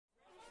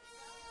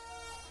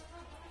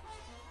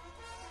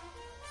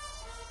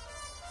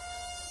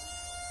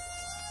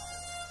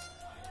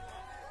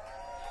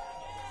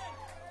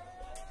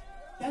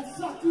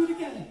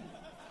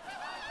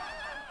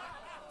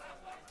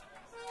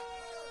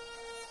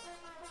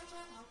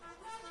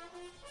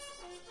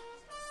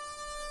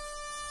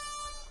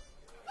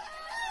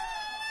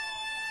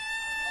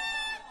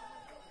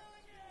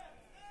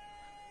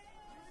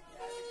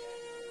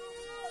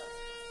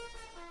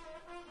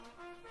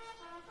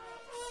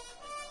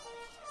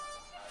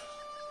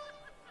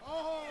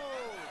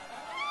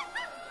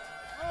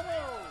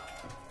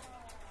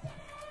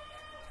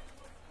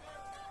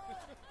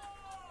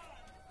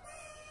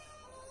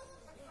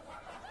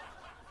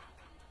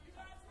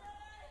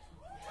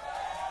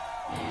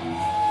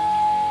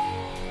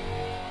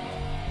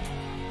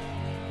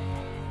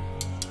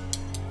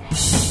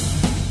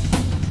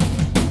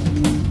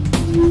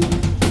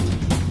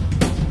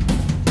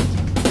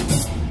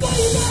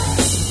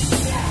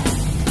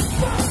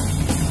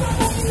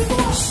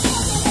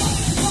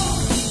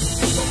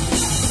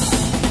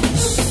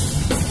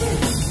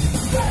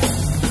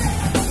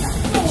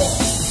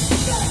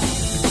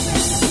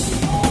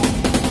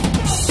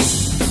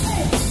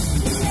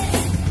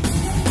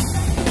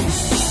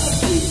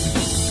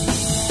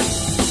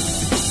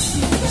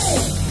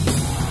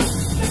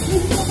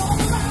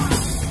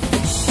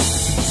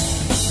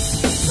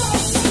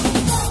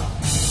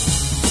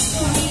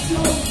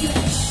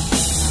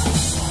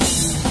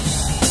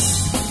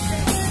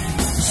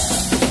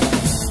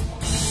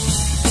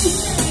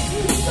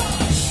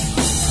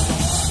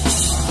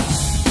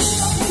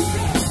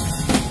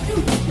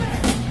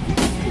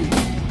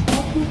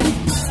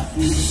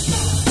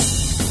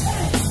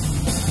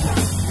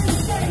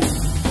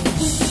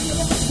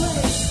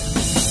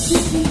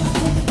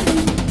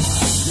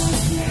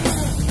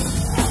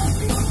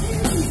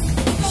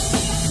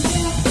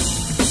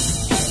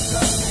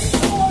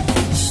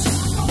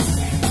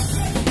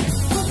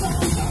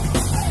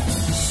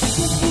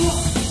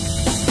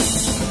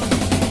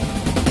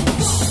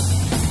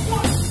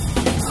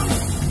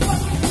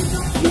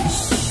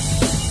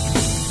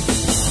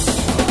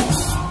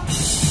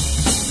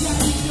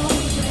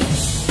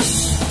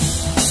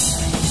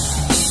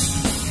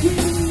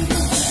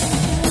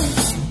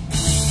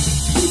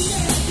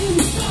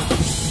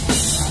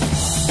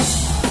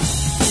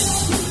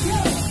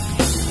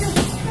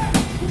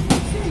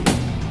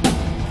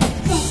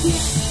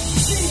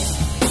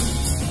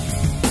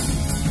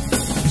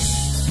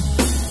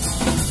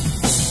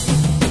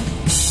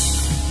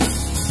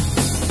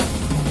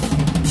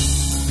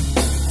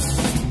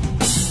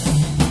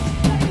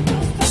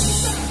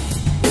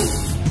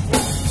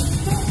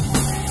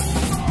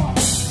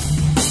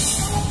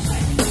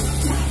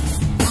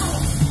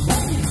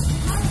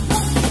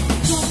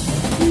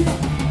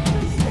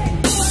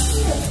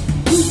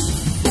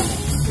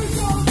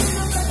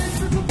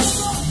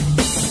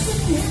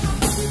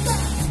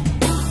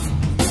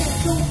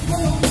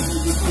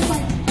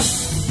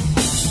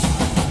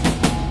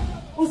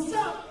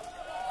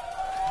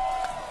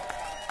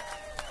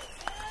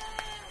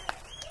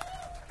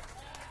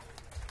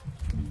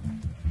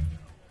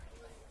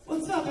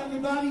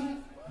everybody?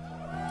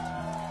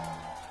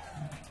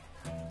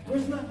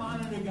 Where's my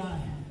monitor guy?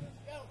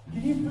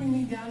 Can you bring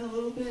me down a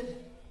little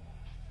bit?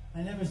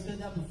 I never said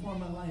that before in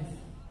my life.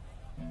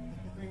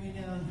 Bring me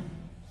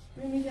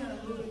down a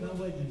little bit, my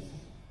wedges.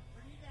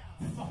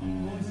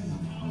 Fucking voice is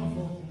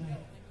powerful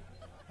tonight.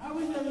 How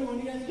is everyone?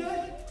 You guys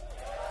good?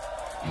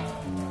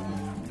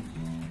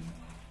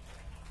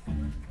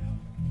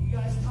 You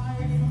guys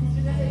tired from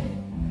today?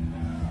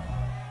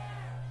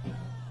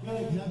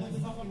 Good, because I've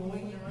been fucking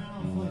waiting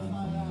around for like 5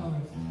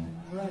 hours.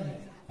 Ready.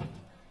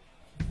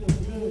 Feel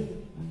good.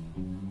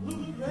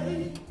 Luke, you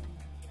ready?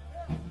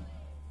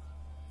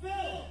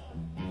 Phil!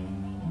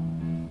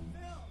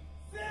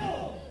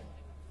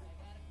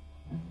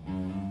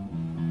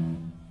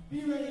 Be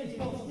ready to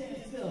go stand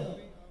still.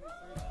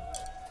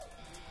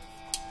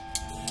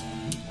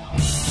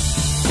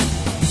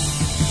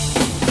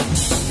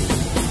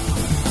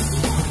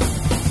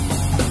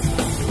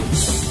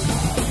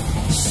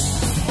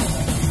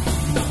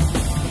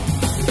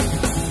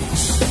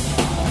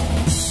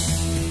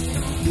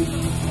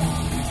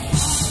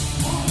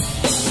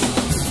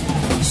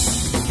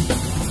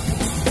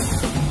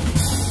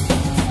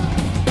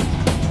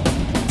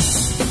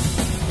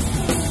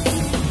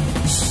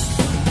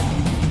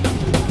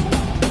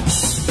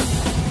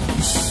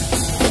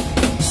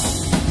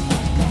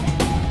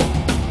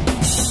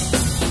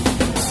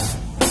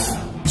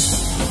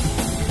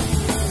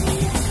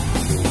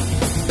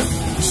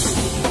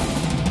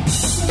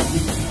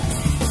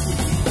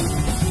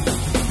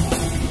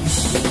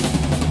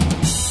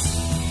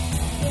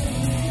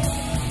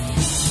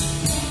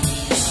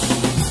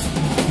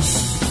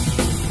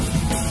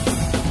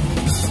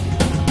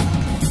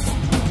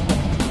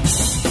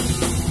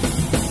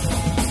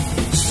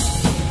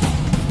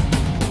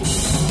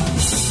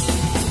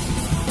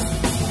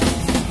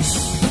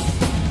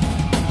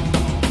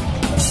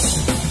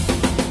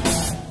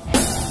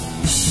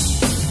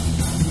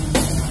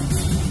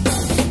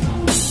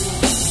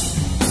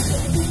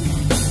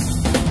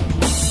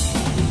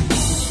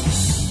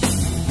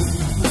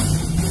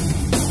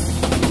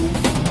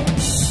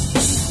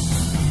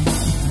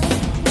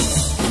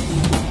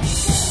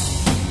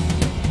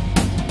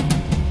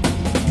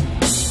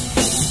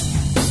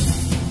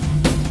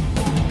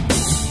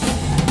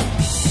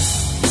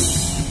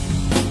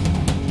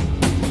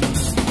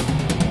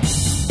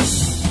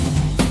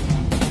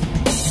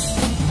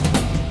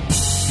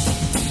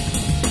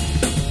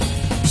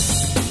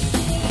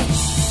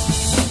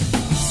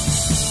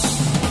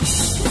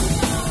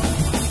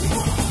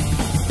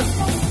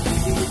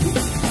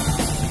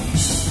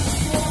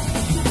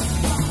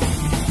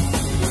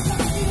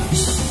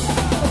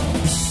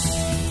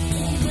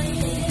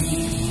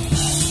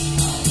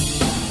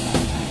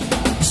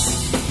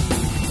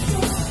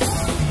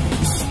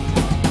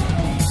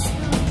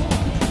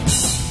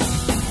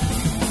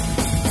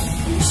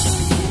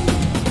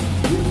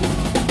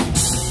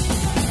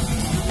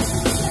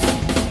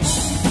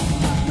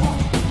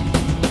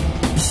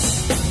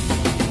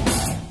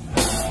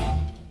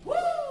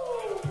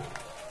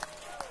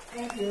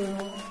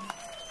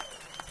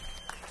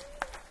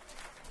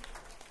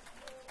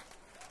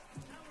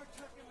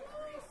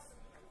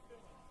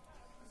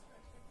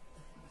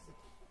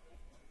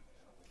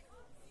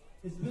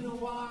 It's been a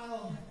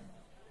while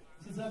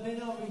since I've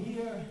been over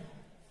here,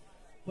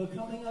 but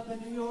coming up in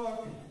New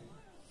York,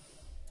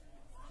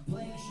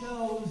 playing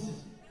shows,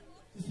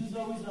 this was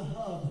always a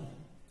hub.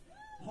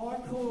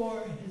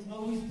 Hardcore has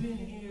always been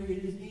here.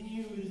 It is in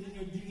you, it is in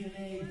your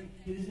DNA,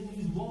 it is in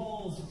these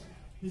walls,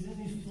 it is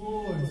in these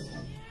floors.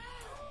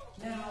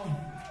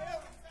 Now,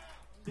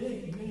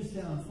 big, you're gonna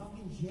sound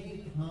fucking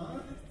Jake, huh?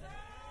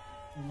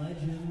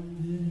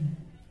 Legend.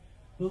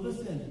 But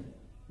listen,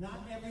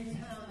 not every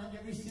town, not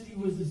every city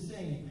was the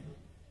same.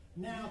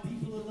 Now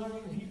people are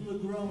learning, people are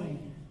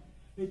growing.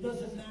 It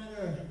doesn't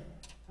matter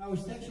our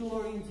sexual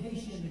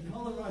orientation, the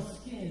color of our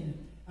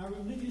skin, our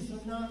religious or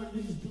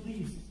non-religious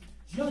beliefs.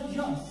 Judge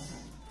us.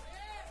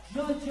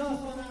 Judge us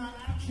on our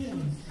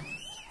actions,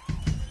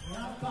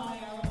 not by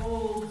our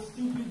old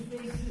stupid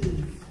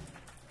faces,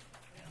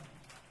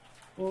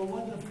 or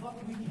what the fuck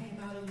we came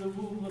out of the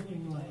womb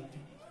looking like.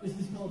 This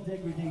is called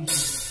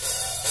degradation.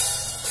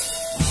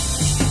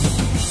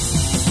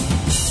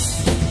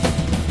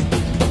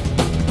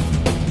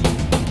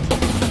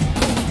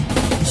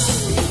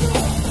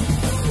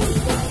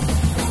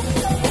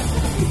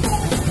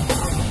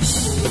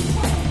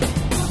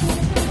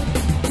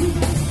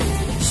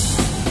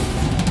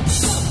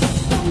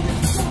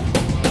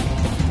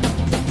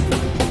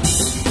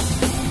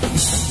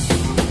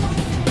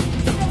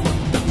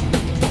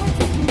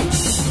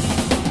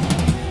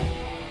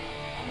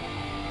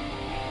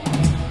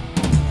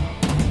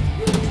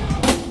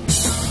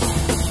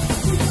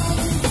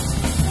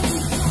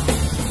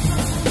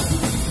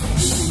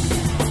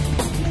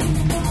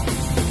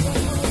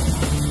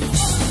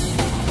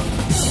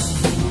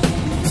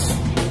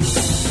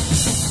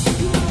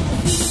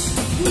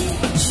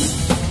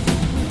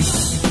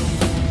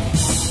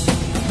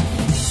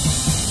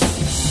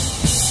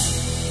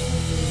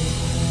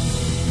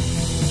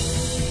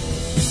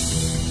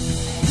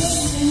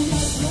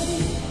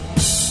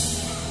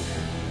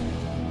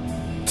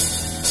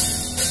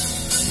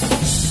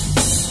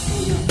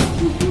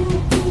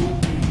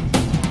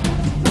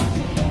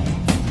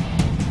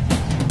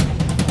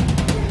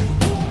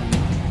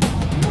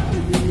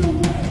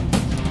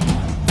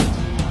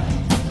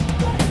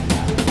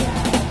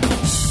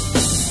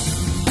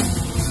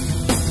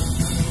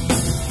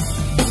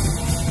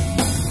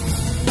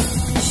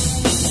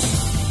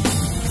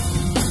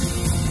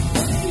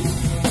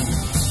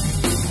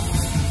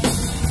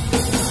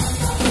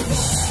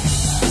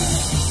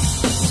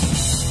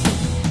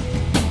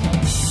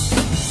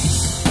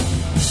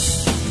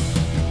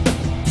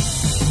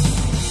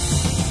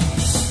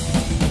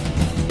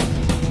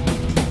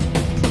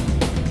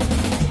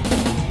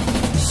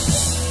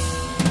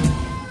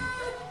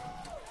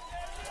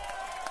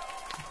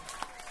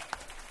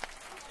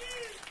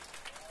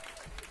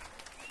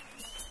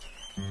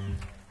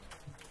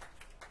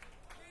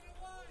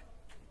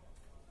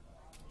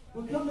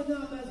 We're coming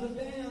up as a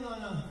band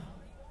on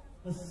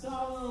a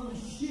solemn,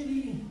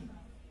 shitty,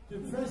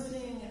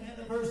 depressing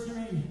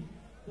anniversary.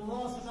 The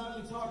loss of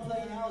our guitar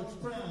player, Alex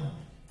Brown.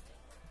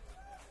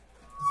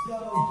 So,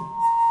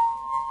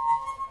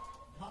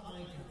 hot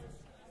mic.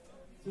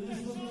 So this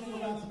one's gonna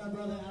go out to my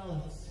brother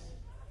Alex.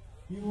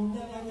 You will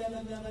never,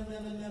 never, never,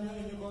 never, never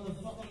in your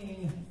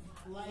motherfucking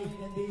life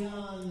and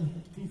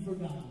beyond be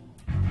forgotten.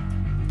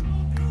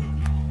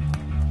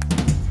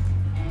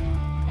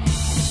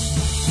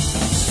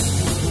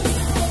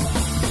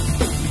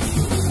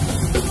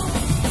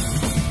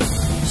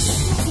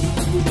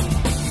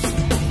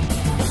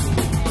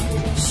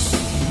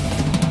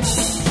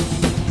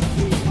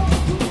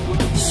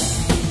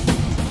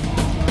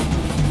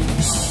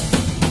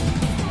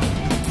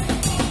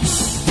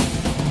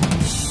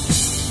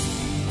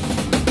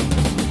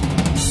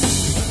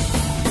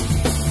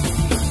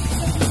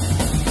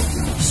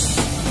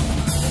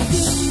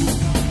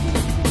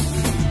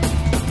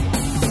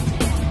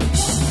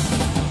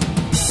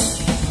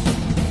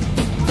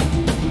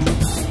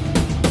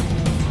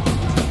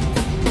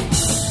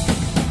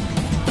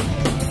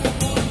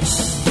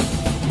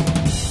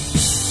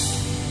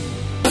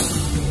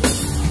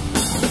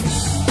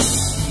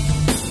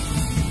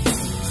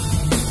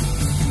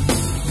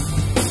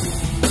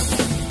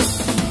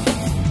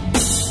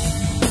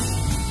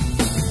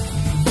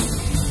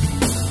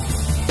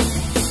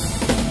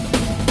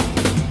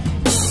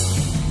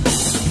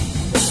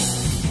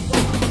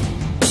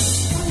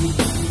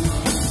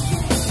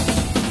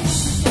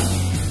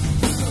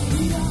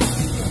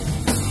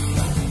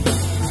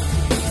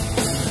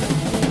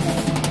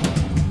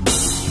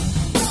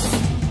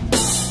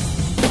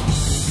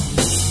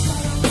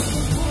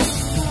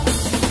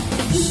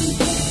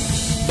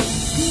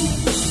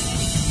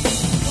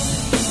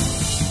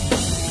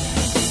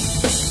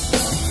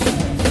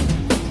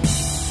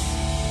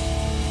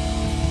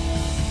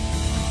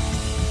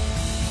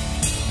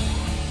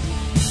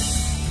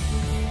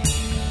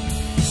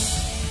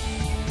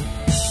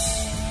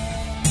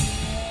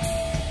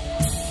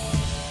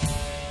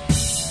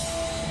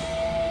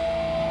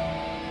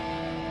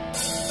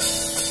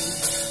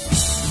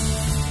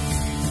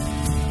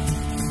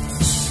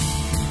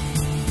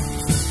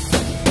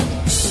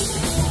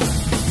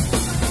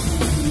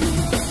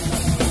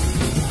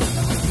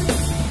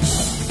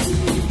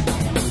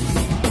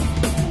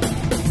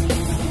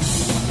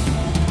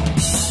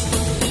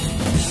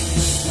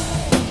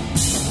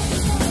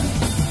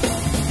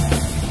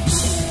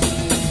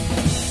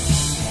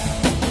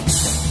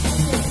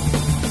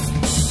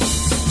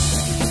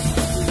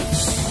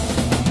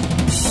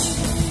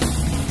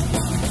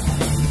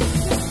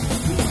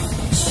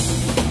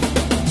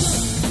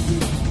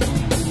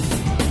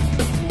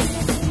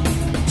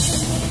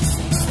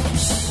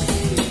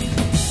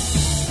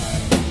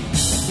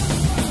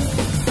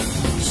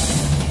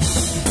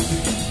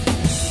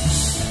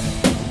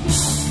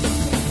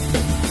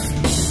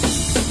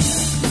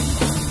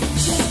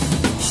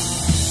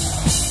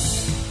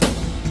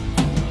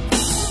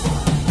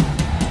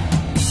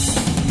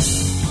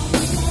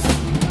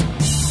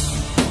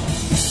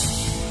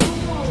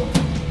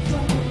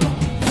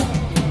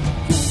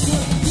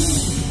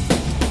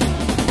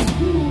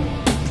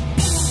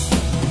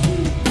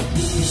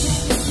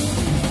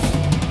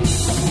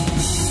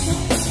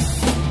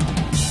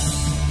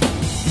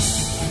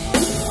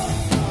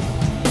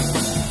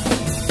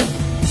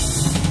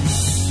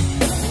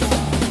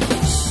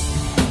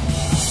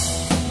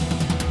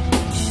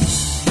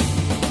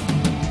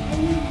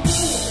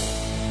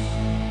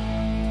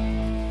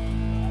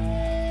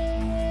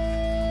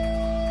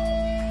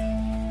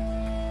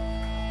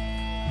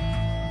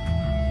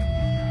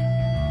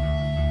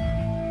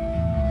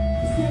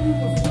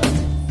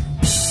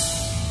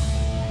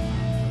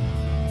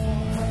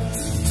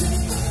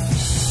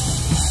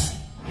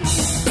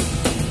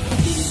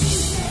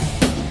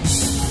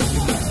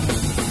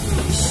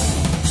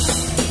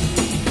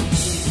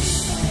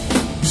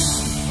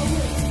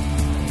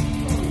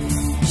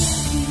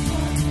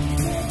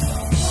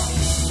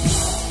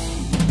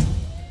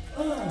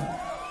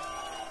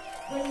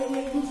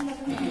 wait, who's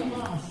gonna need your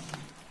mosh?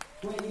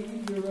 Wait, you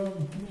need your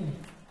own, come here.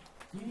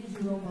 You need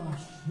your own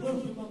mosh.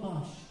 Look at my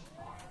mosh.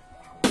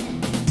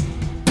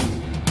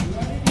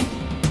 Ready?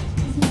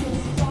 This is a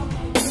stop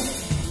like this.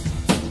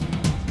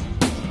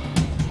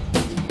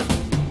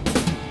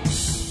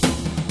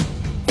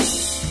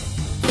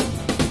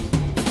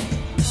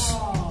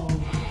 Oh.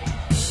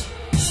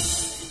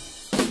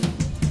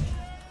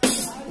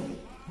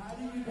 How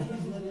do you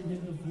guys let it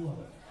hit the floor?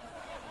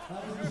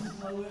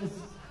 That was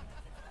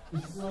the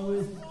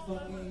slowest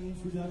fucking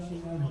introduction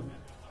ever.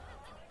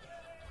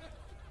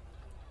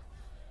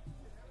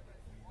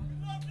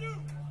 Love you.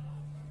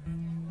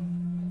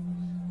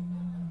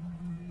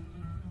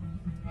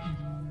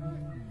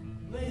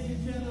 Ladies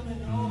and gentlemen,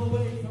 all the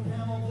way from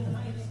Hamilton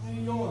Heights,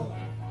 New York,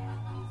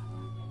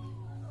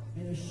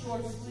 in a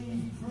short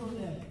sleeve crew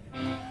neck,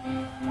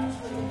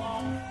 actually a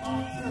long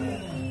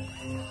turtleneck.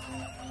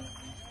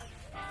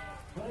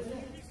 What is it?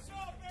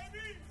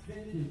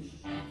 Vintage.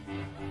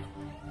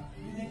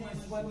 You think my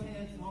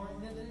sweatpants aren't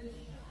vintage?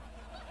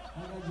 I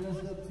got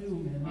dressed up too,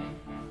 man.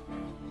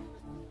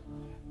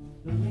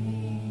 The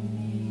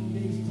lean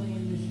bass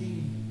playing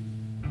machine.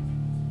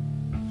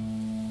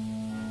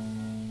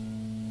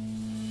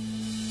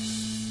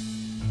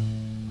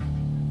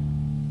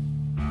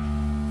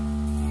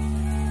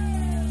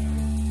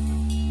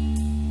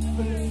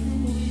 For the true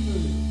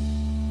believers,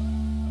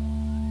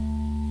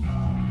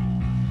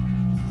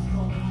 this is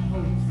called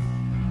Hoax.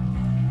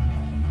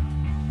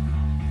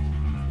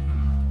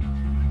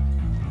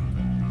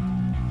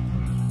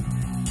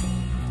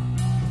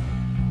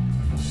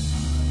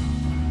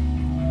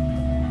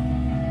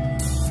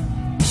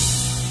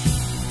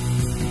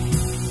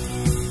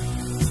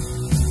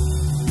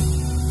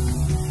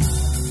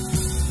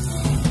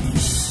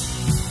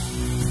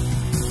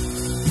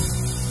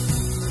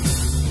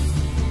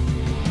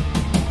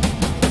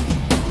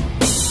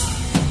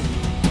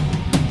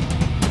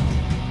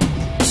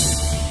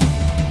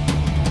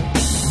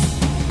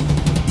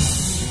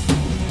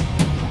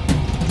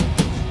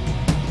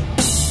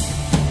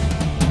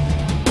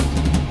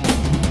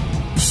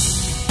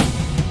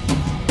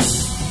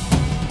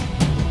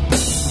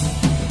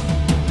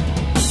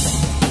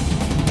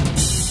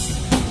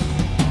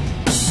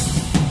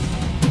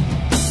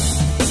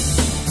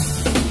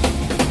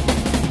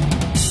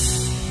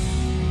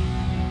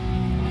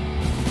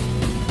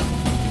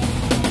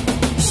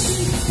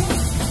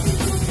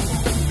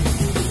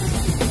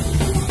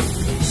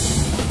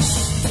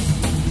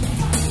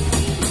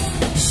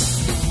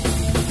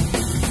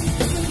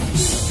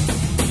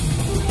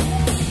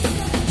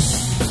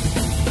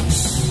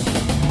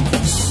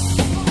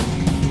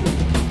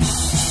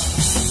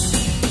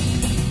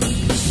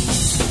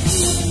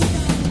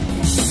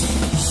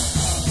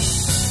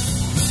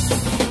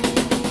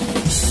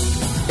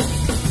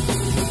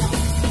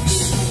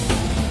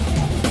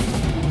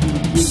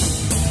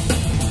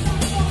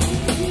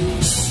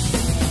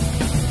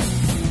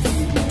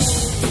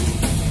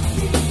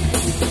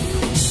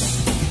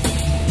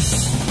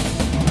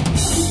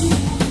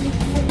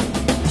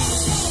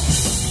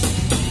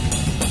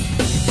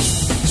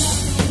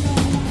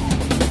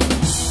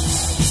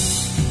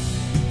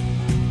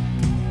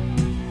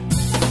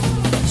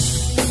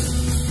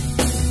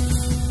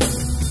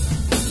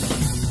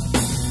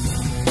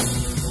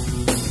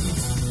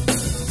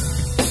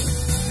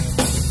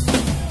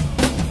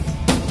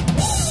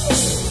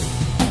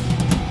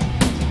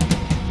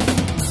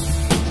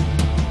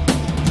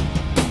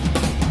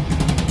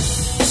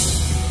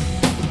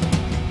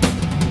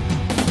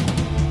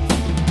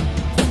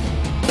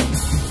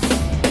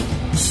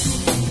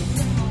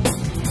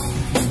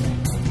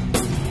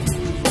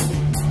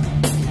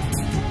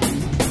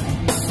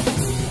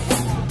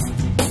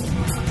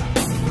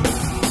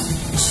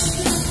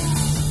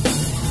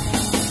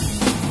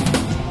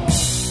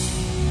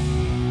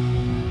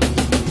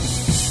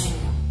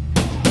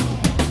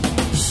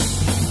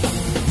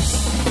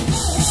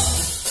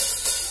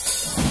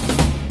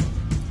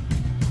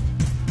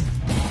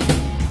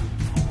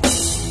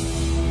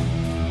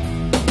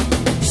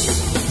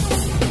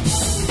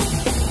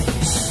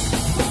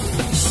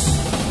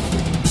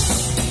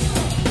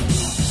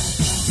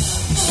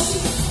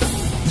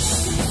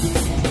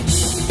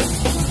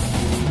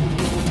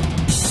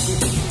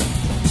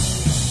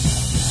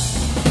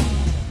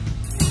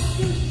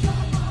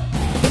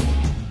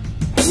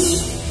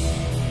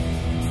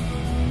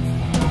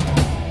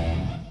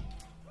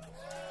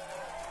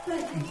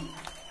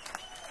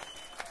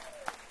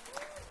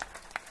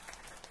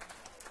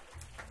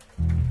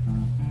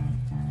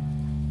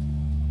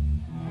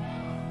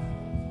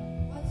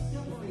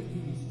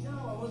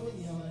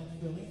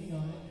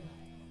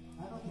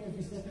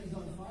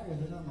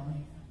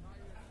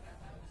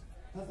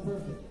 That's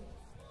perfect.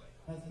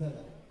 That's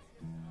better.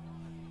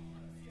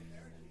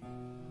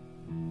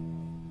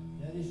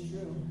 That is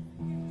true.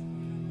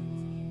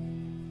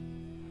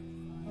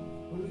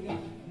 What do we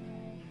got?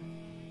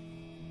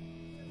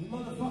 You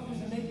motherfuckers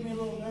are making me a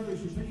little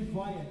nervous. You're pretty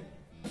quiet.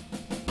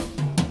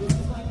 This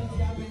is like a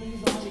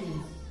Japanese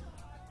audience.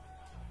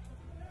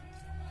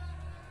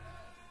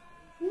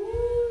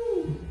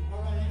 Woo!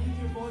 All right,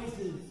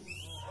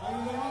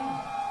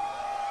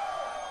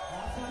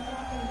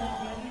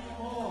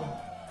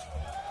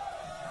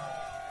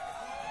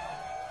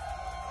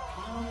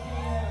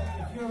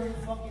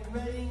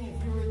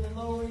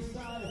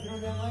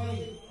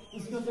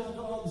 out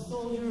to all the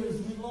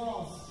soldiers we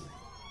lost,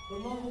 the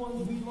loved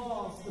ones we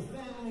lost, the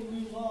family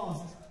we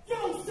lost.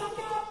 Yo,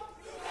 sucker!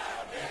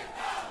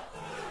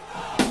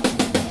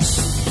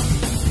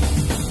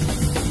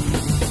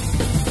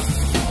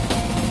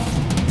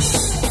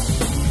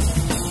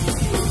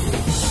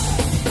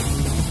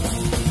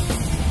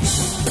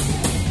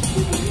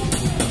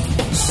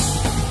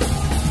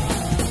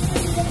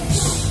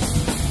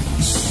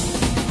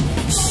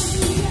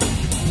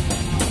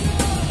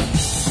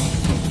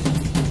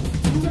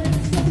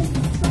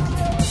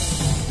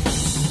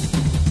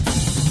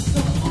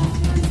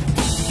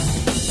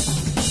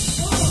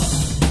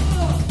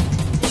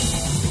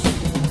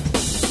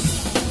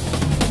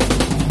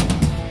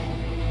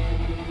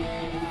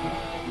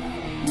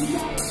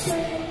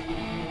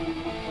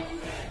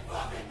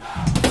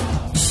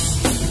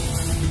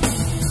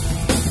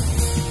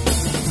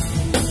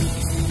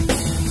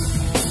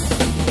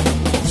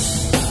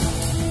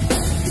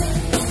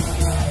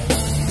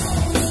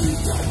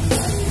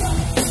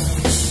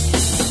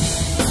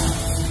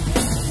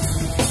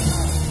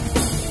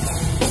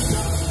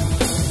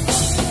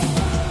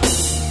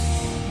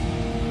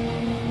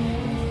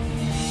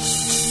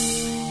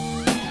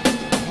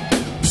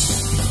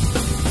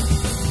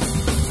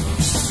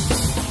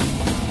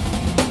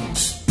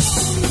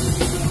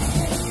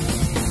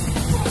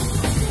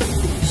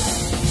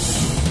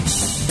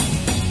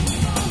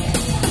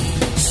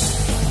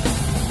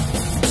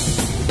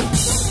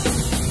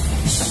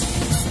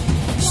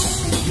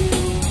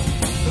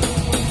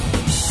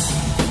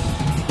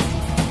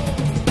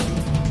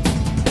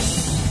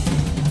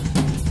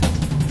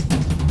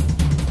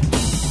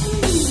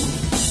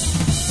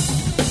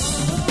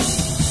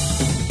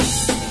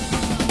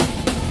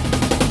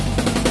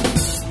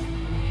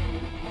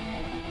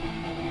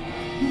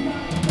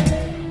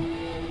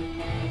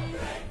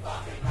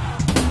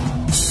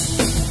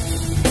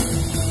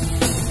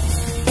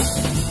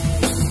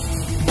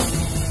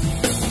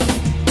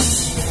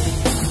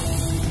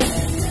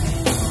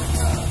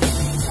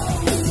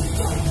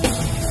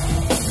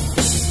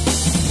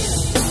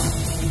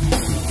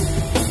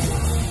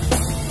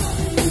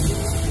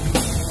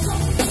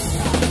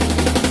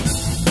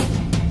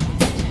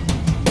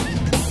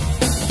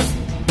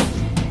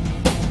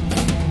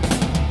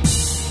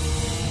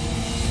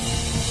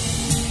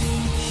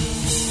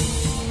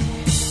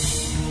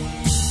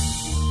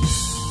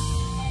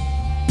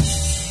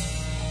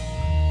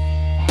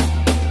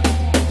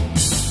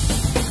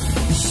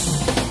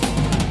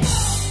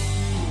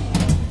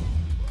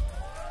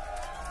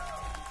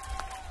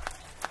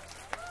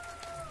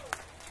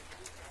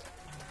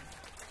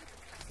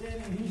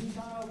 Whose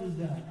child is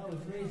that? Oh,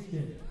 it's Grace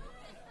Kid.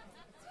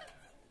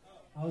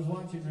 I was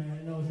watching, man. I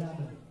didn't know what's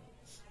happening.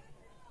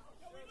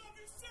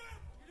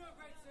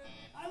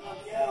 I love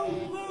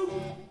you, Luke.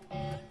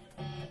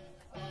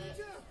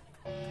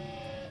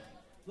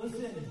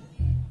 Listen,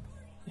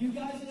 you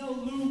guys know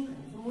Luke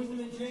from Wisdom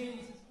and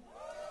Chains?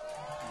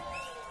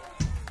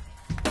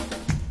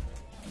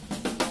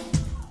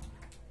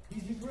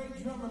 He's a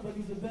great drummer, but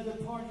he's a better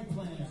party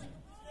planner.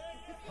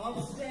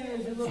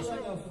 Upstairs, it looked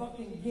like a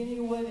fucking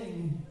Guinea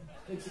wedding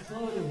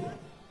exploded.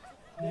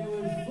 There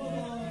was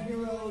foot-long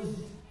heroes.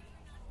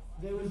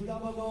 There was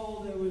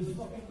Gabagol. There was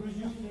fucking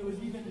Brigitte. There was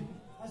even,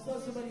 I saw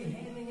somebody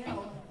handing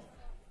out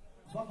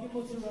fucking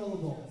mozzarella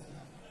balls.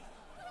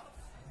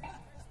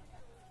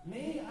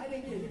 Me, I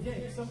didn't get a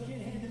dick. Some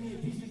kid handed me a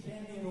piece of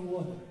candy and a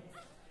water.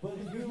 But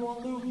if you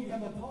want Luke, you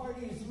have a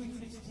party, a sweet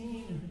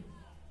 16,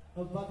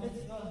 a bat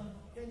mitzvah,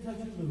 get in touch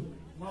with Luke.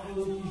 Mama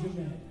Luke, he's your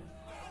man.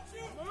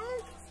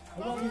 I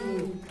love you,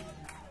 Luke.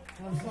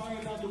 I'm sorry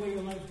about the way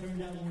your life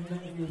turned out when we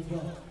met when you were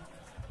 12.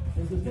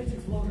 There's a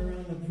picture floating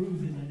around that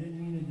proves it. I didn't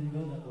mean it to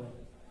go that way.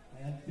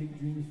 I had big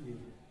dreams for you.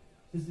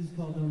 This is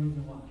called No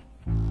Reason Why.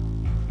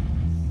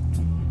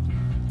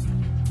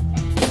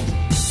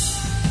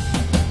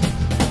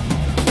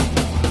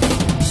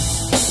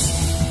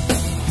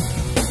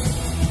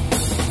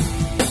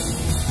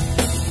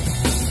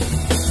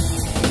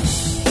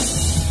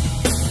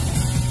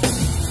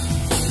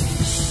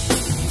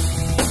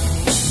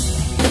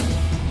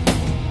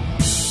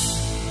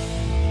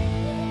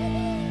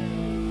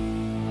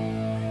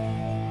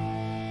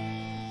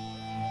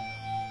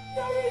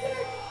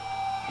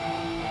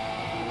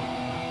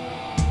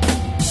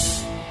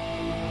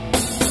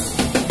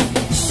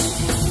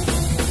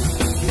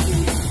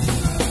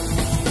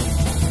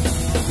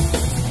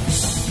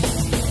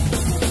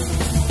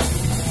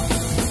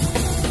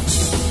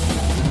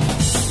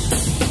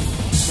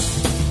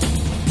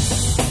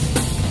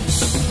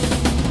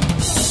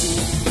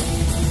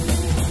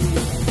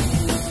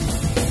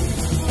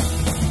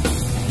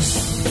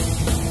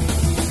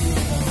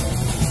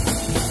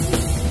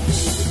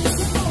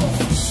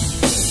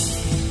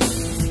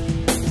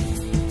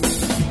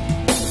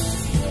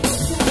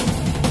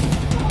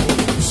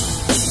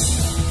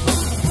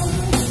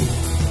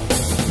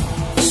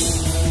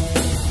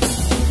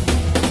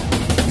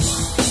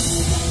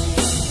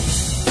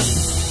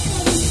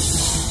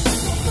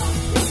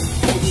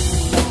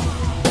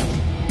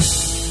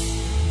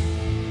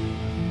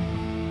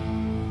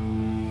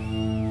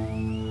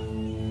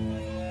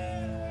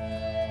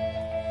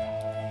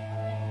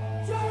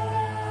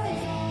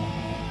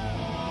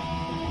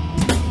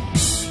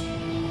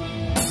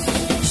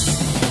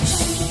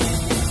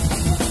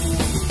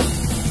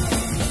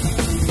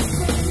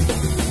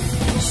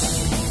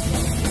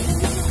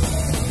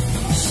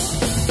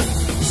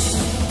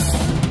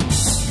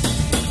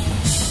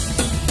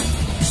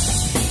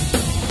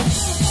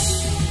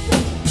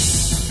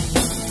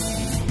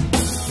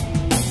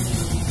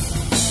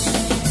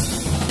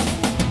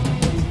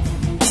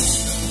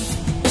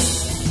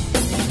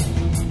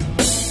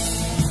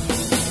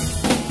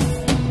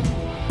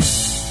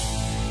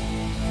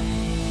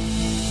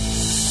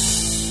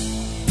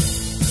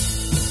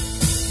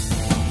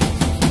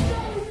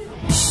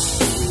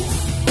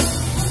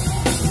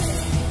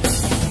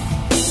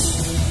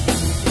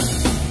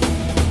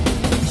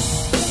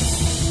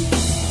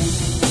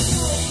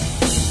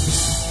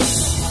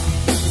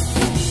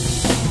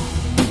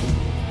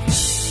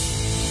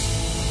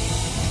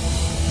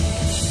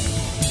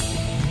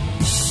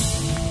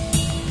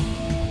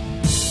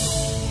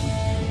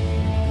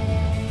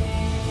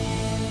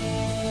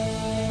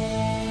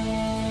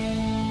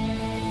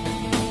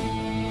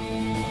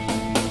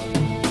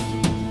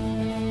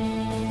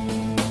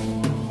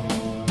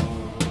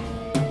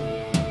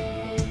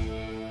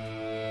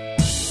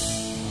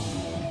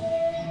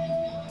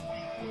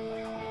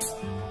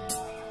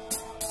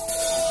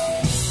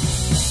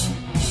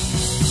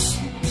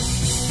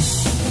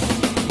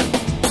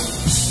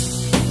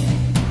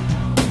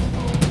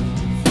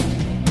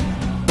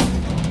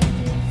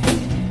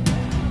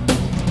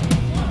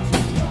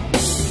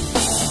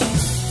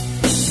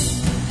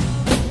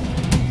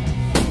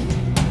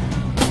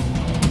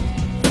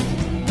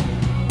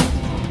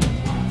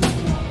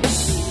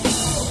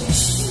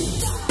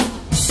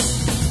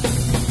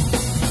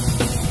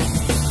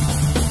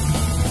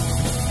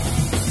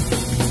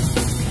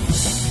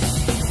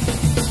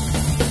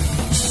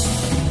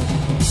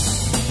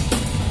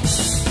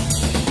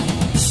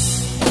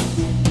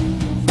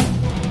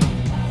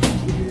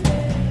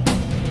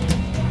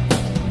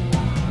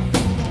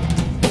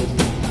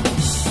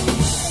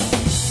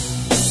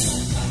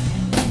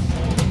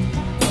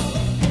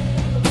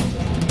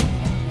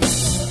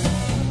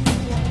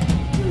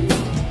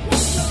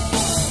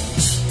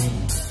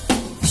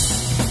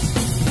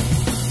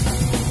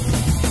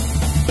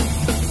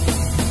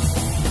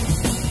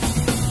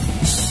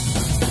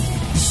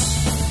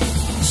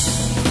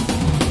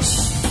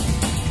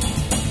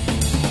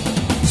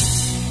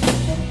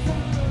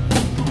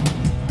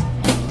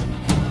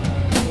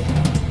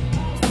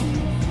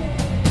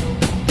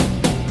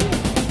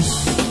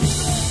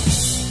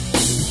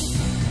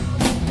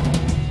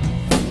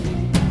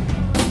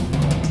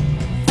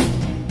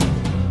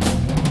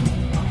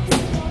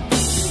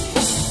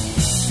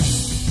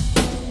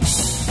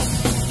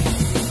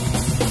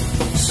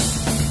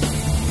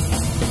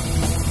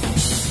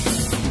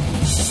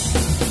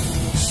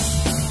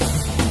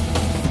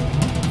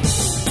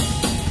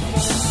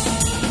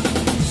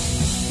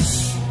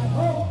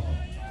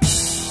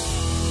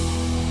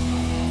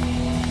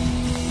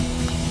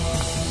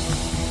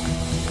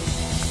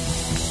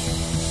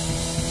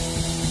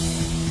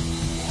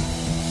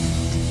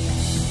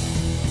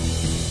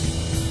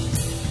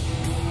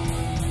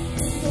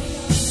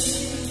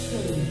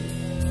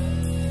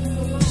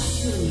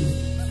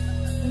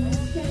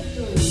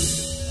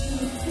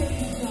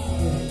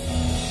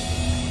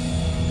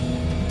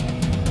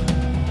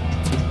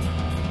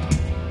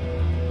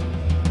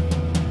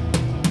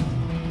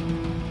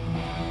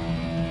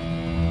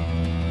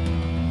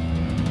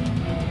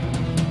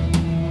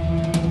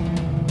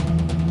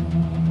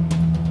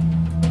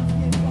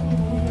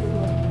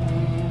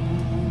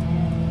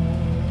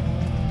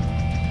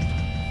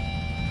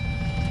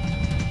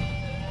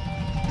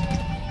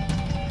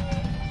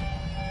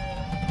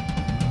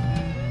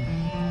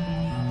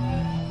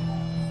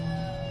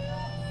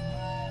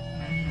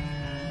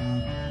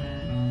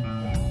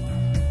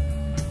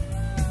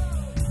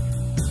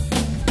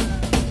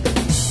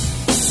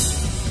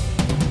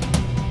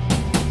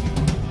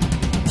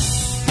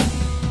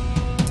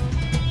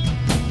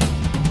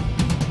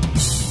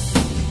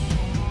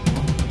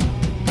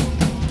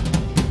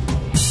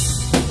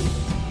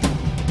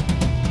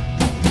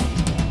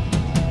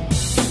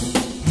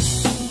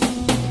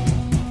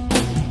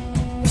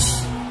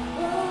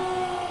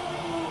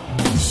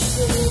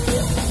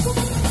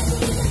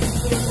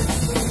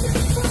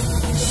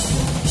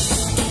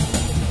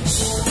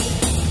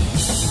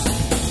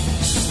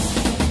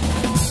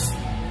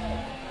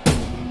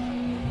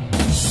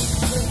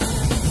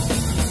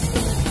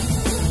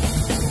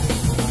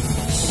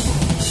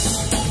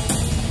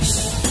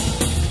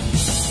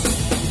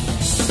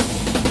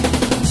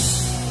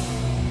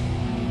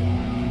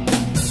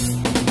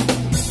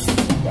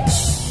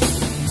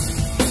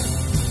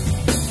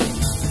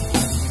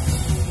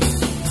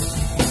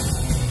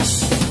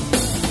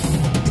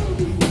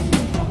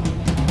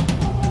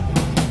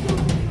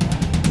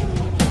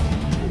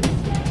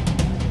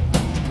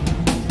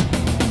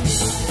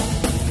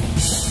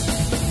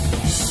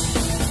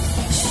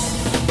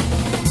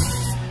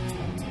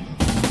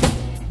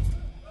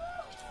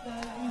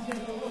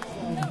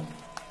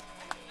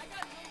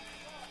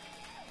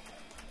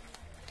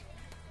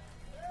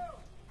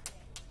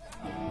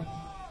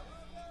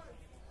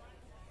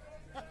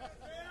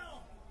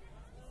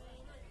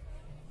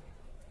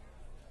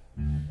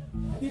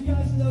 You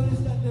guys notice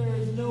that there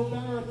is no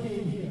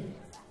barricade here?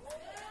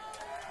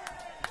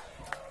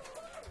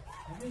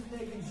 I'm just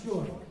making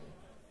sure.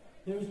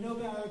 There is no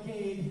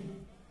barricade.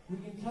 We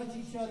can touch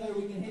each other.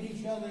 We can hit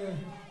each other.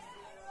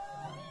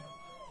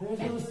 There's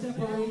no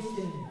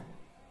separation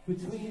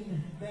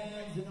between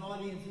bands and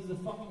audience. This is a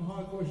fucking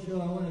hardcore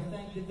show. I want to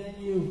thank the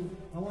venue.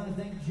 I want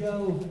to thank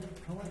Joe.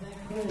 I want to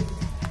thank Chris.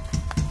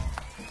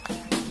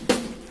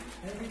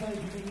 Everybody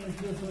for making us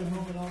feel so at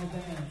home and all the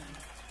bands.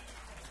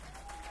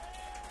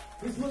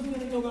 This one's going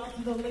to go out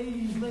to the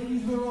ladies.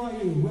 Ladies, where are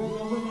you? Where are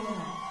the women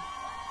at?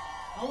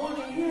 I want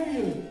to hear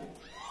you.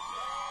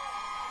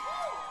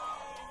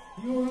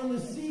 You are on the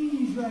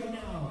siege right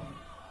now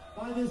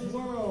by this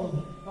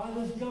world, by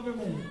this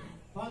government,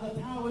 by the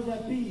powers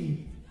that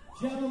be.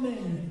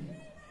 Gentlemen,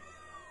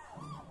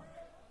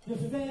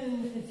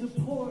 defend and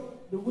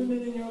support the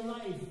women in your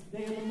life.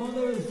 They are the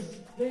mothers.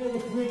 They are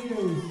the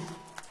creators.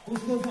 This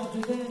goes out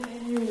to them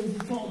and you. This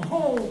is called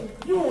Hold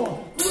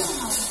Your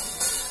Ground.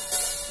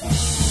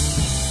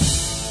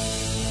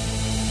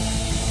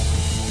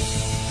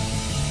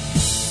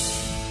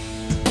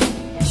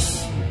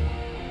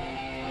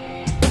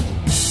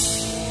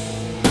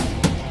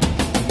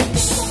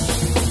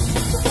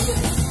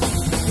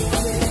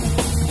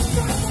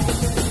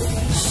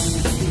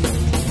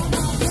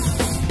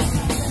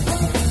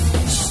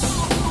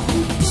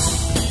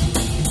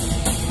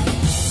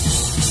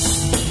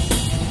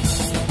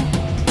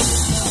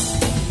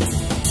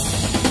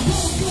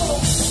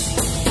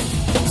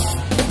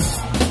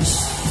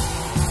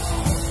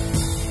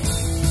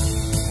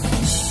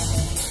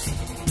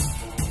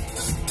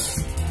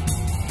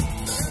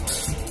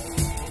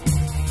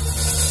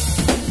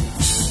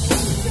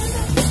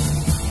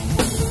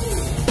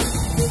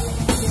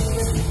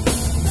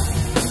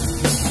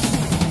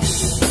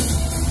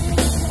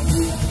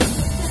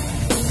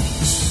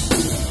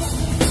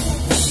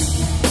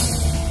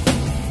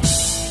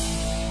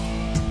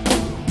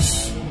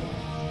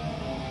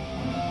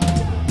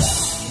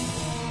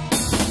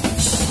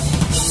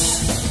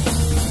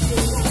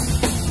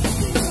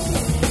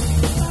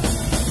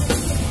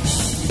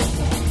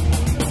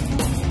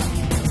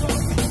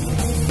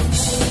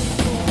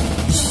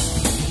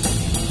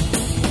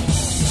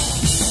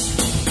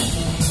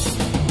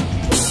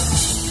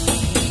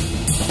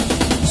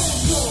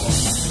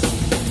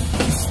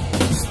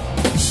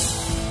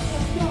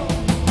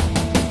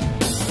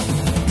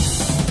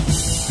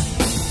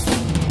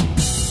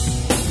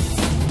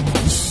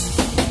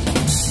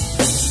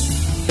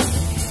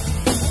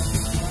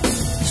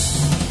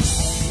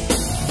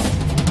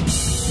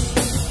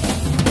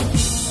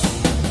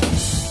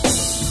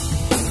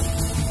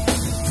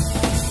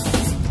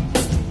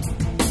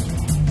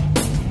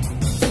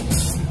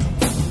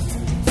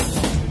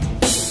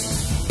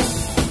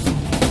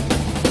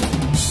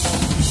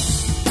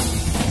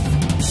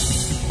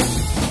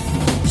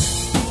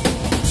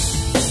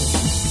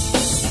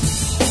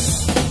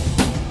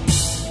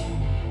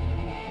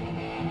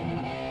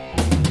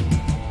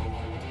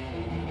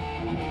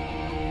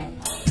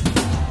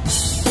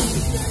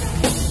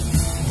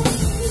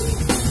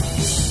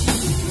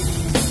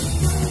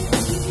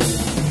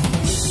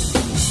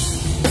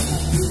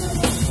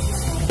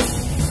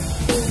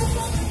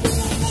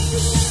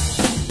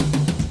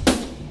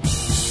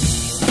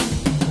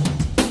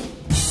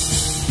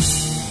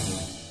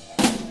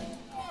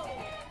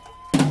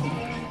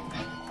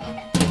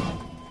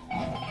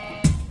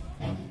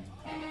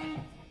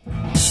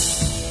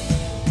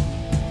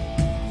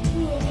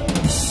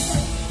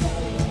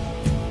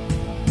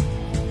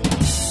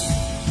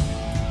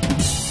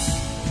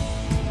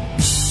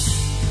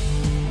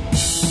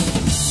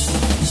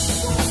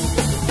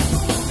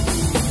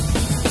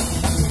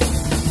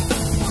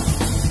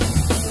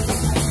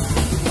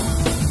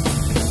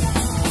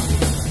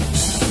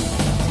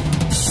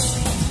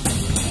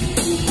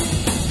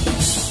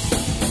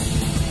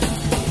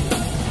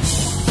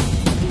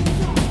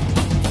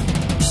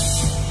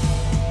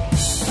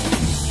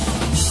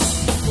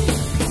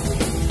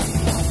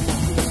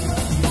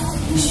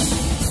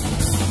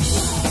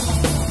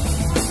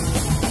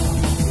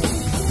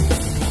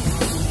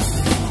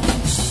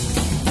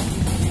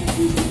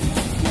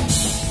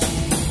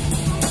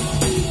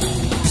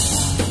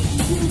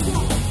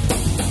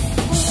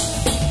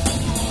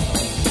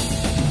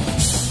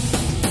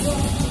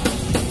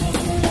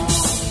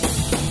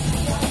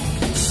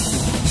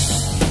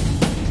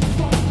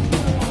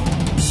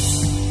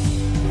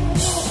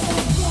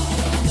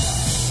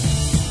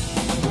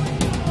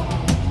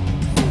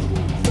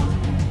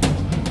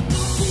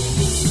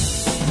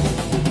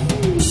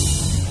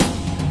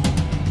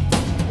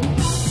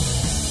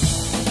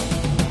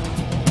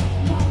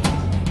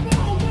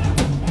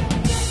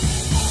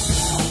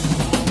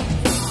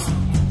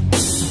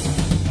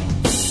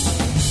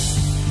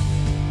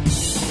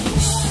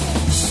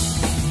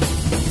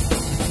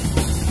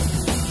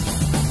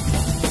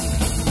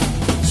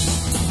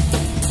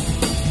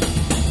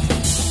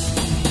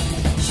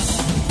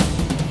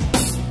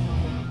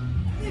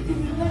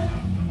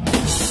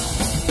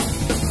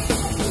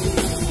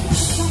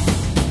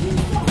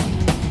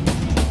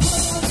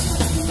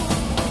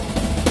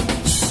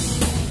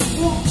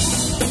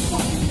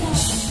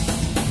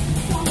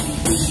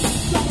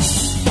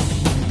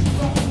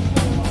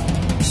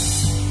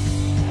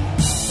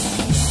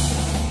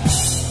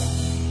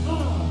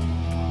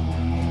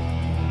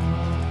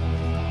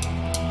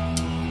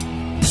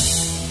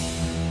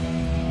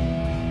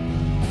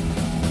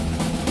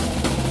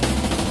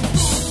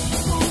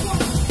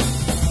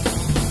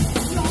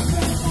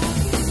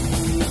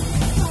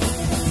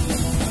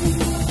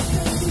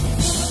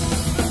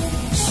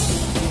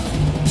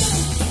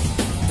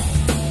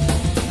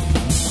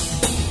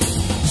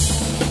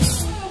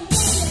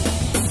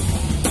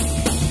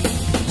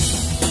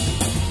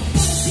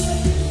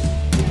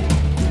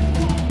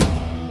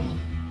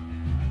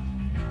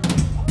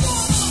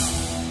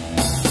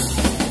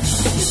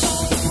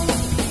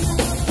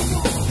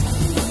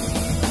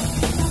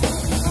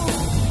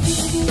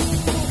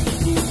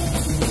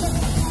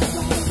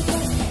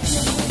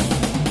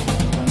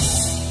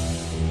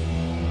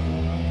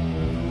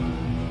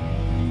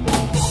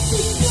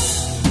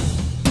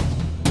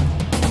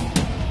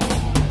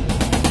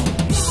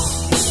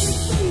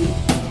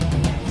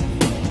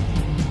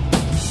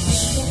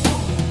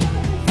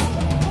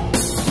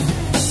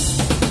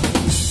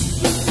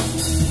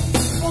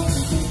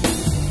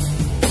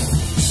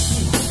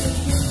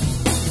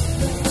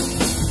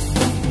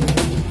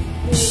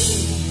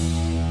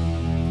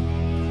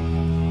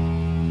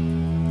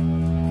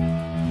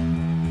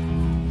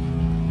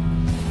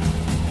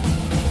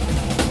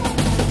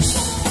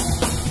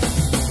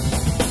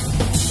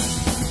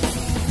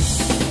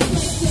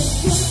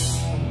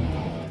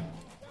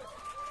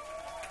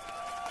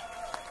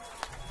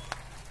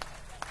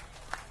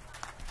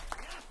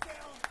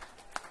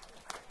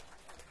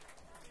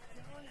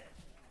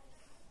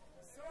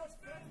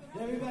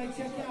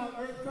 check out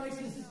Earth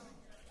Crisis.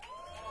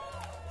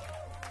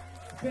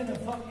 It's been a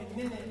fucking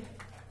minute.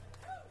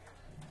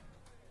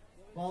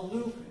 While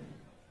Luke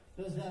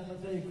does that, I'm going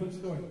to tell you a quick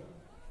story.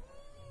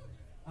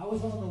 I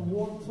was on the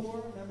Warped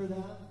Tour, remember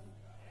that?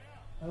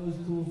 That was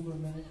cool for a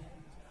minute.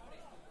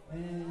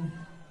 And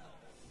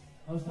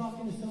I was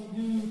talking to some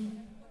dude,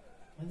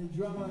 and the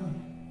drummer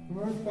from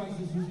Earth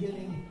Crisis was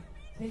getting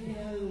taken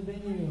out of the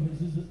venue.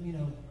 This is, you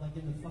know, like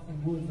in the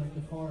fucking woods, like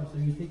the forest. So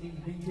he was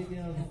being taken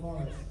out of the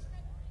forest.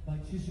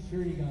 Like 2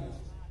 security guys.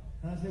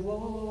 And I said, whoa,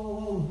 whoa, whoa,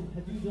 whoa, whoa.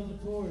 That dude's on the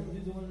tour, that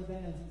dude's on one of the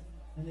bands.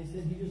 And they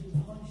said he just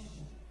punched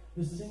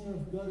the singer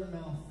of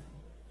Guttermouth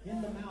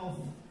in the mouth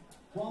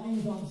while he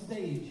was on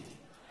stage.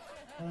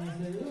 And I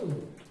said, ooh,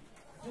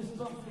 this is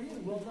up for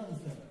you. Well done,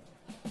 sir.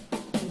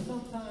 So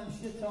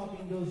sometimes shit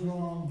talking goes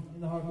wrong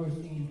in the hardcore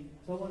scene.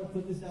 So I want to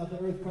put this out,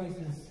 the Earth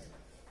Crisis.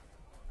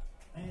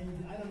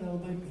 And I don't know,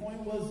 my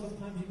point was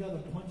sometimes you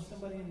gotta punch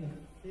somebody in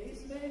the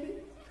face,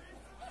 maybe?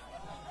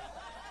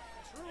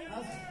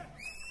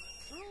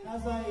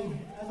 As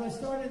I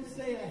started to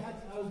say it,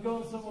 I was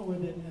going somewhere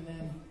with it, and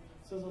then,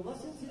 so the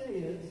lesson today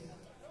is,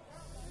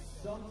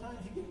 sometimes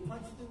you get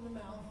punched in the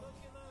mouth,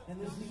 and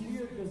this is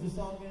weird because the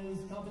song is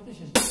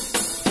competition.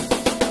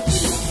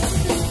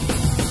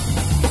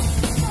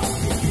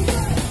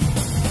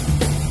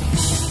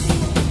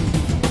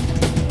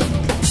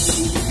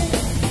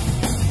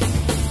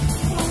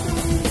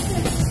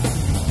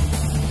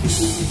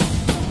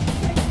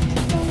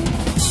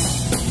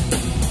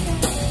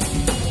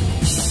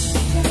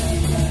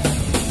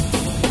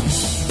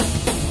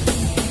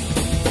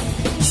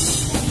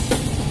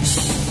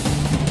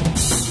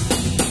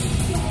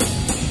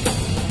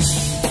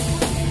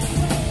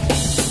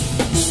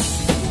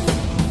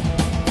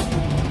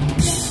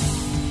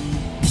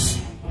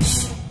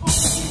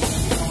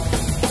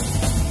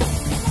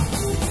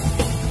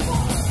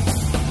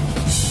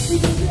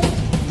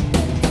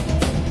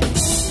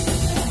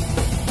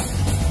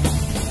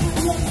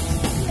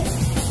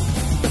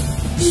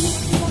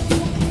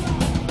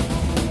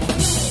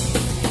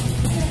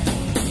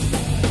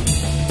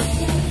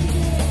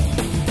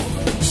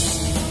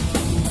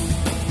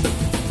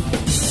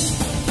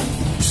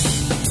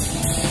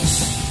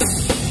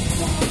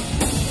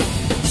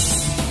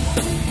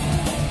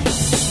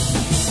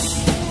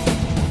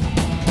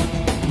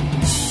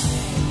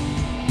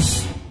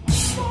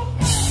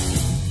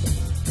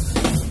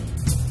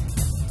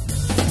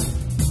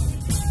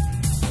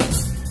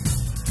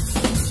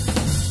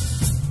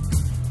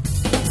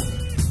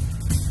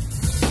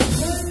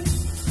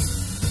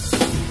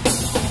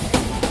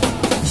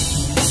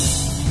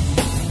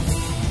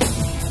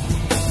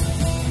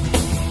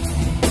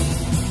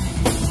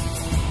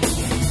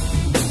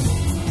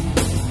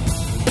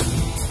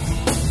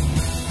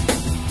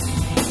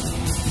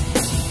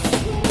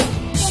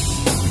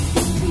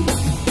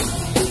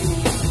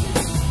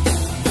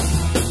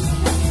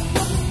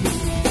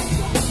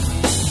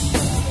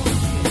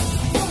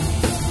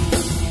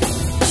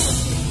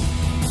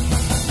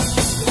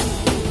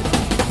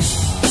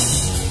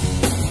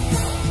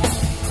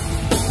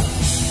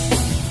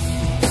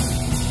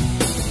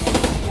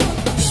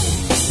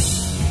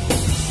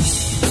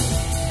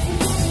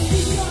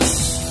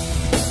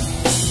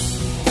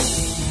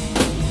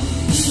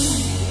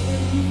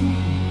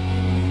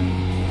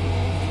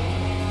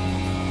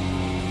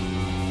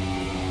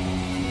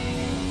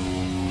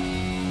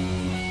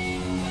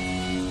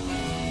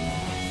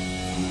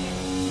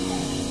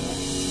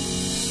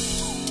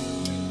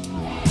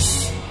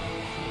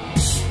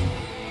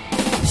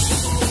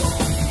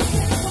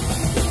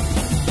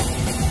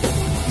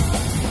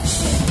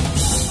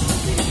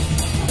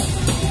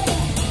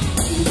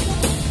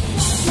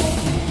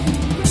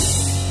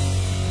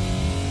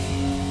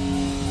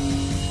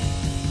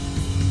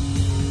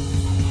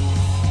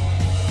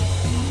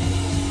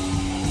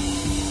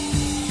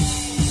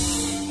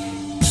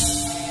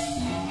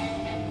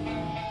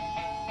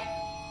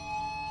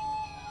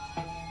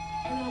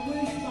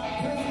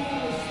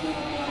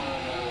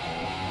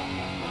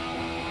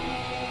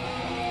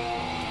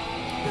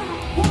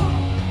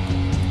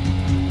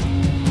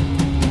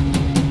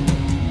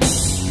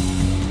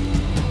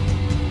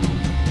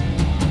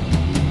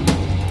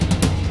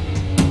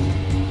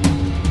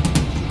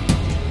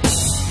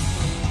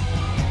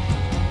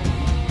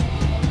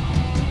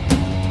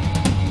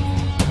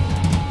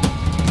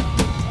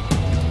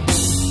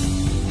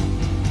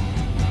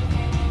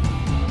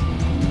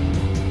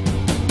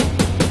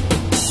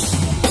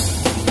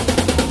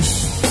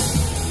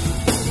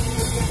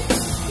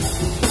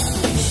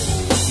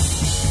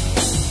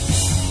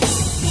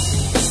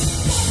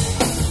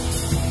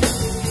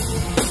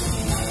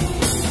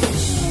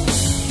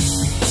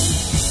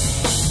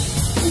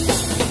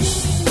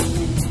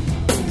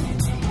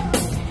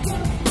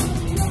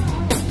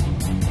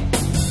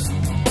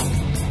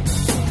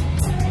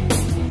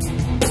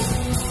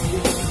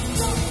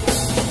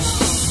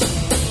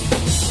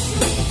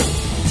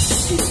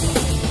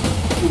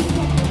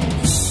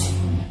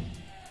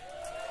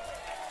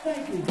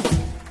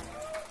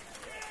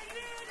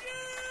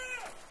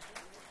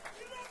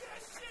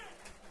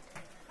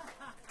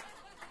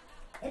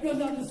 That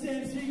goes out to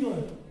Sam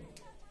Siegler,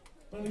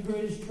 one of the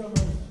greatest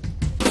drummers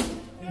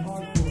in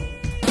hardcore.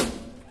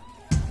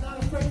 I'm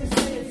not afraid to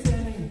say it,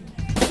 Sammy.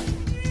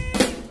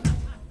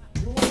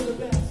 You're one of the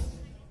best.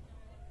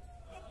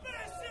 The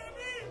best,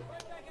 Sammy!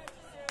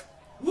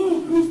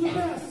 Luke, who's the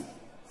best?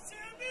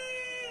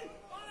 Sammy!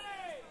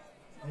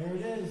 There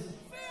it is.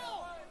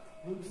 Phil!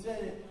 Luke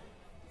said it.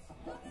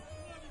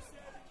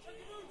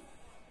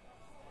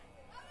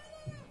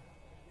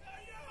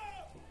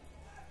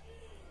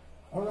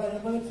 All right,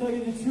 I'm going to tell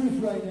you the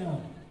truth right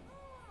now.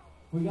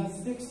 We got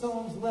 6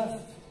 songs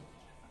left.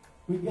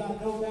 We've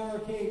got no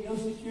barricade, no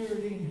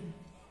security.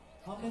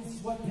 I'm in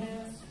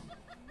sweatpants,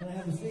 and I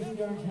have a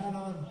safety orange hat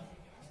on.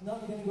 It's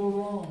nothing going to go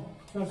wrong.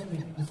 Trust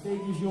me, the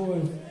stage is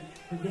yours.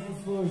 The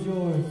dance floor is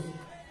yours.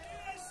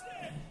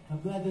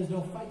 I'm glad there's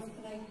no fights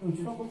tonight,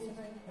 no trouble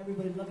tonight.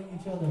 Everybody loving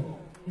each other.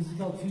 This is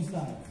called Two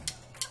Sides.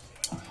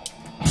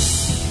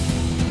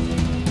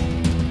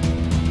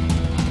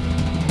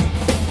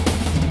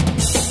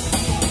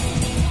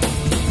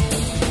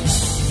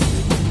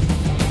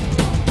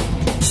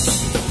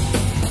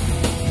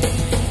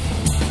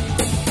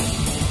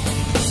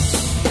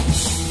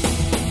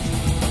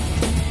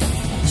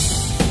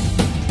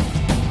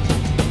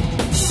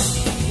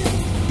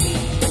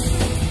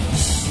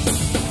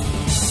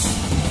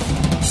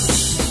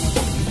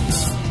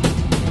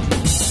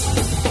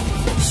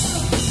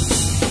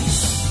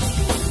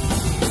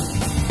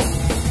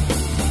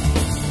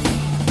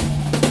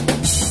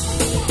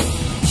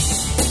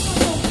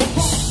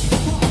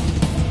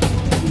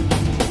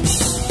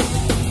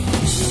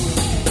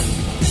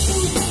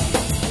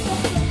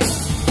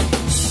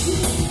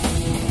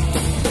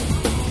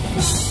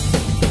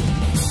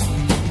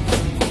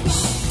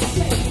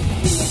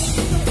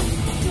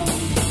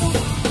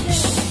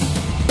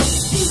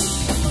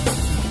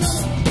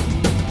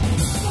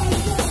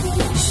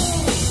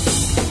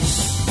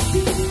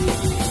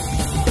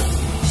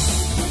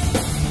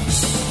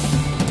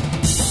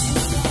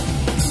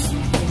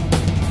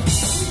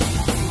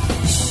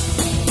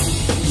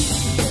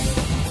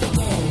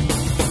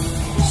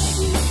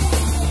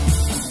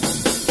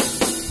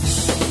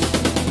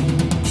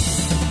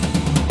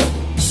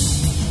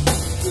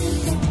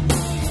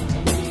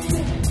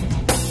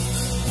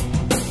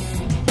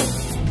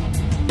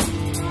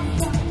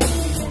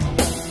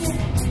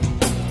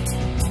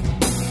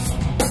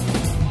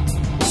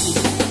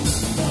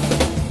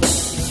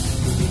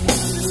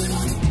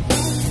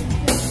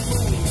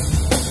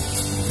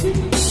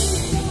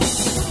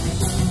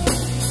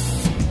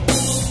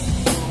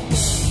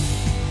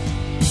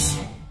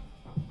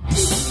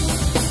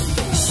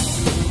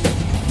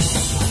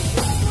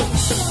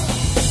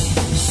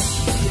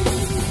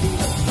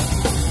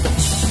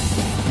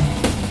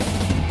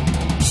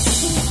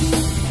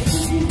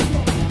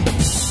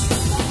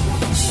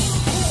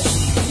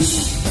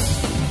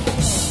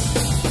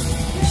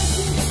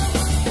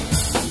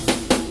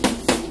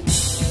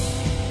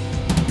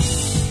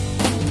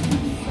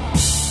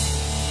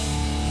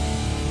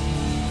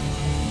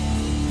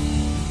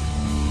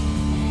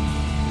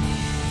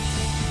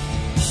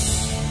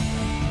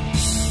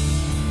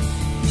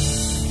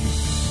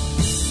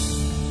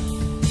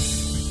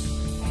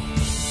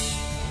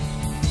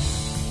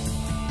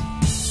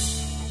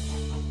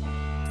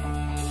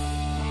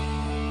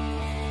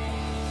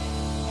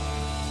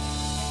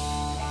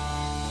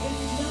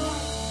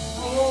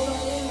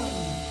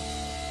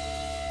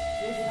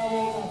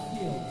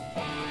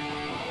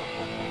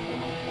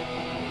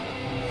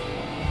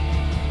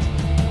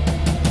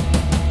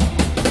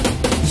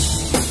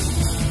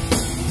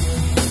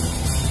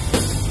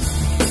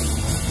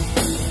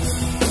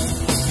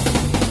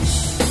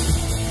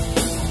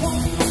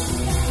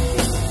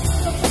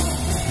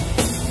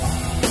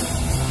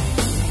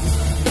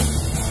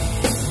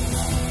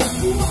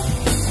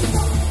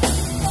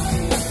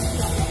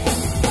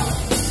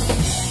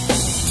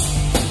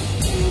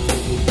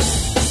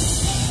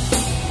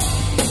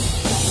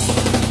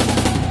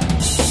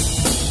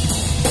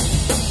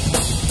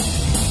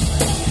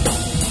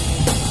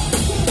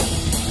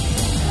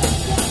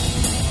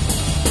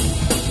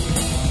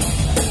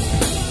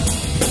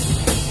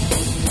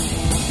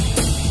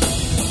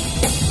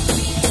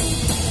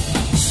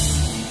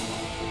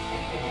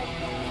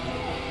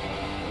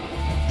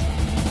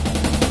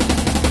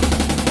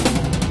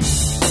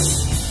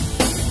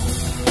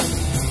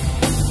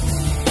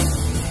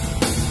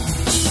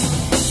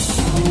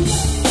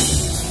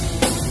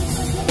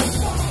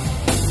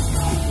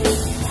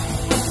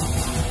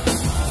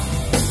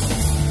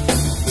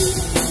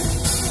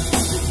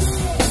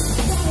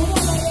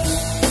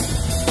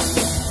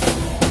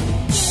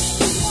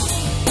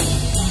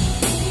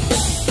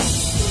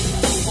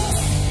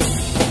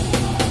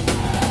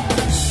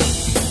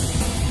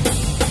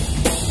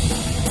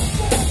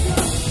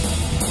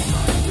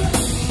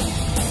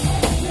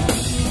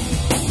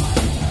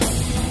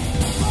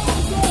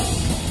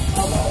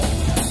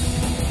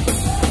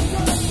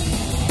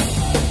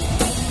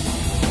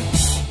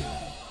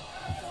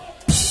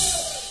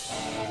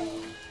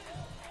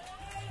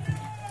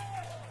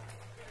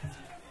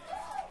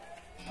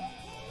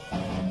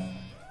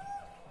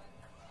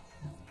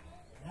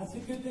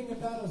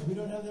 battles. We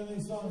don't have that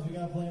many songs. We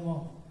gotta play them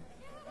all.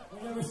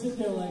 We never sit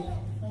there like,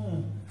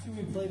 should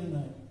we play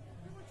tonight?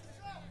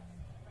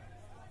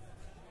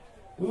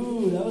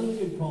 Ooh, that was a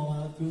good call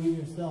out. Do it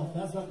yourself.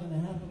 That's not gonna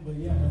happen, but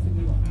yeah, that's a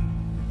good one.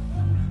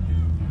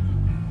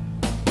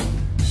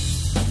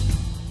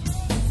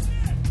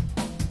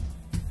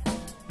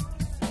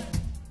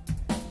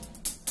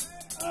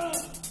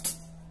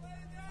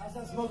 How's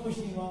that smoke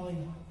machine, Molly?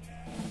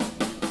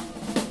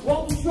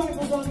 Walter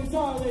Schreifels on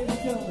guitar, ladies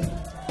and gentlemen.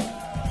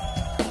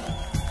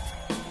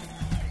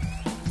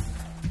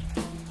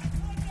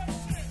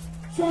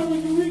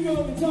 Charlie Garrigo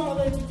on guitar,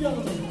 ladies and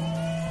gentlemen.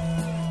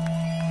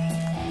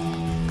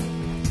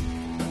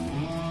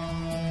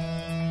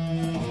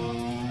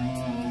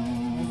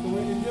 That's the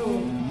way to do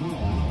it.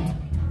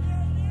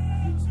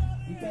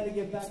 You gotta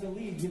get back and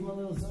lead. Give him a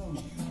little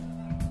something.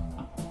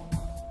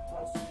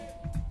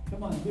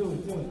 Come on, do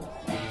it, do it.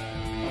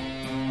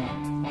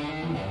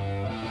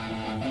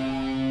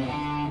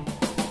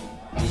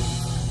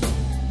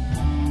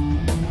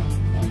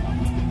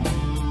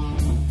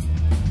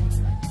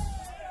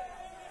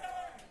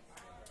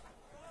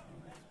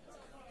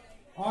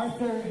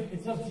 Arthur,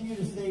 it's up to you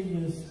to save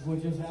this,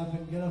 what just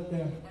happened. Get up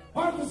there.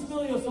 Arthur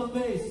Stilios on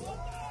bass.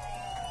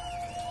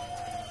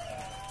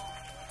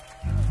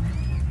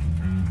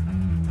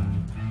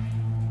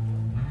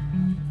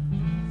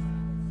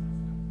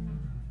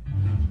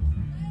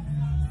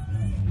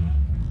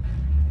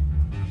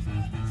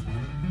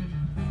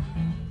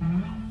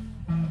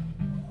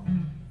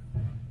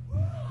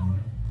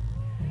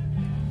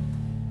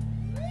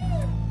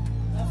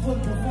 That's what a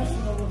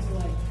professional looks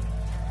like.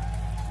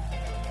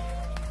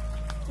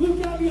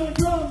 Luke Abbey on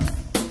drums.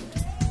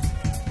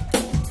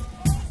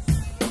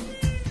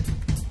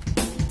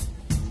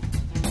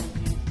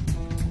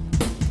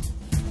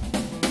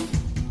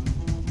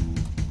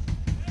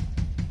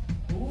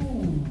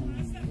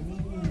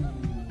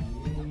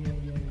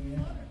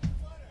 Yeah.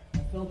 I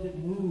felt it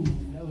move.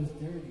 That was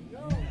dirty.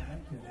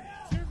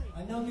 Yeah, I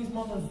know these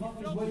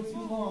motherfuckers way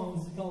too long.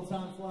 This is called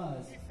Time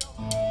Flies.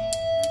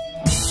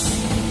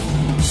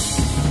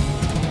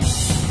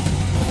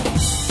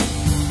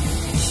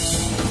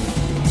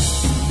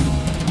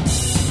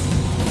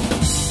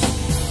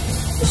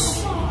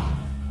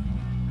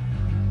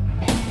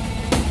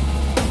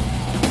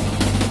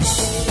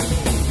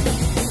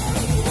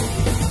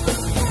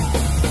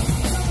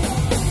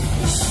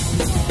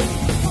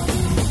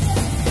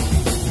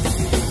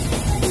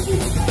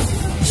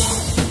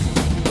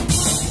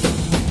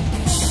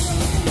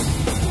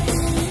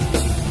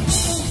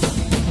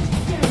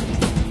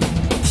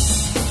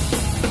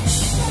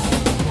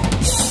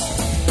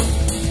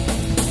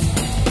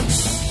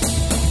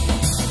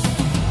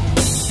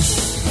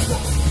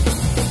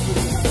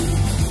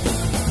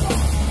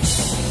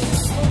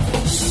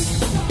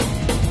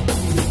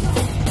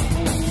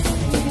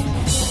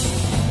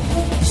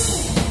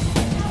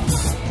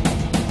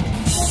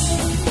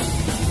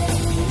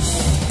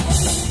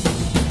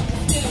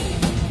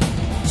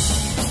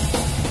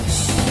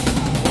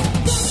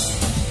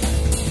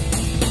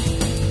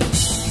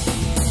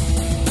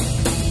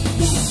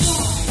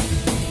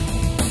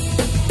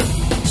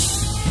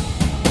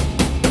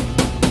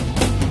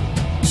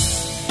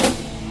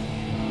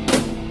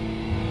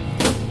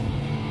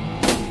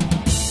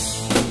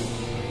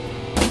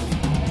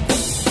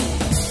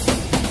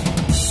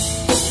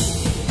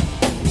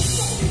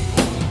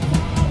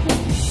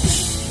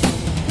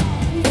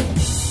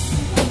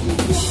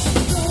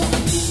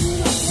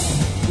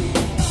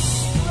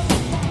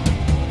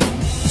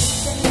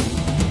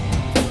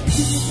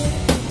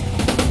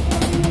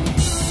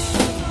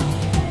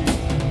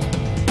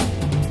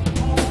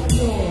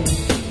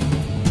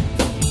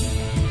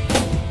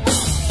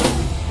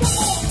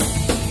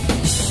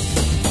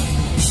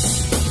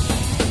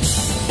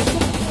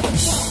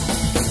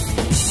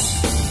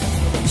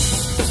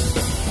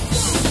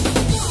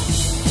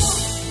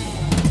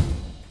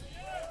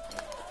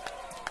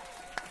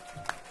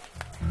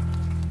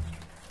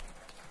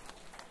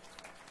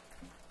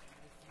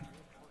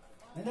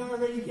 I know I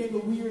already gave a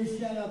weird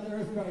shout out to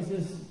Earth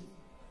Crisis,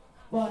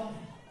 but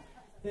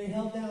they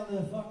held down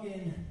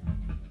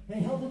they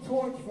held the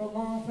torch for a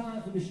long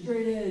time for the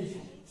straight edge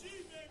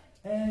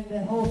and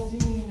that whole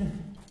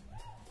scene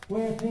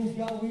where things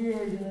got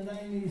weird in the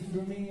 90s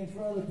for me and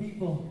for other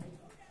people.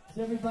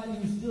 So everybody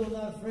who's still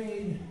not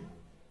afraid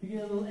to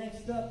get a little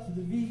X'd up, to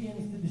the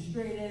vegans, to the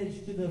straight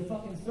edge, to the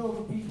fucking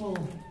sober people,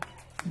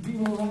 to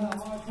people who had a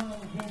hard time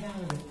and came out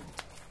of it.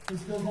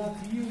 This goes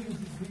out to you, this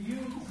is for you,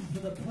 this is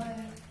for the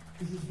planet,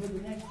 this is for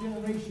the next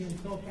generation.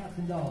 It's called Cats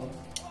and Dollars.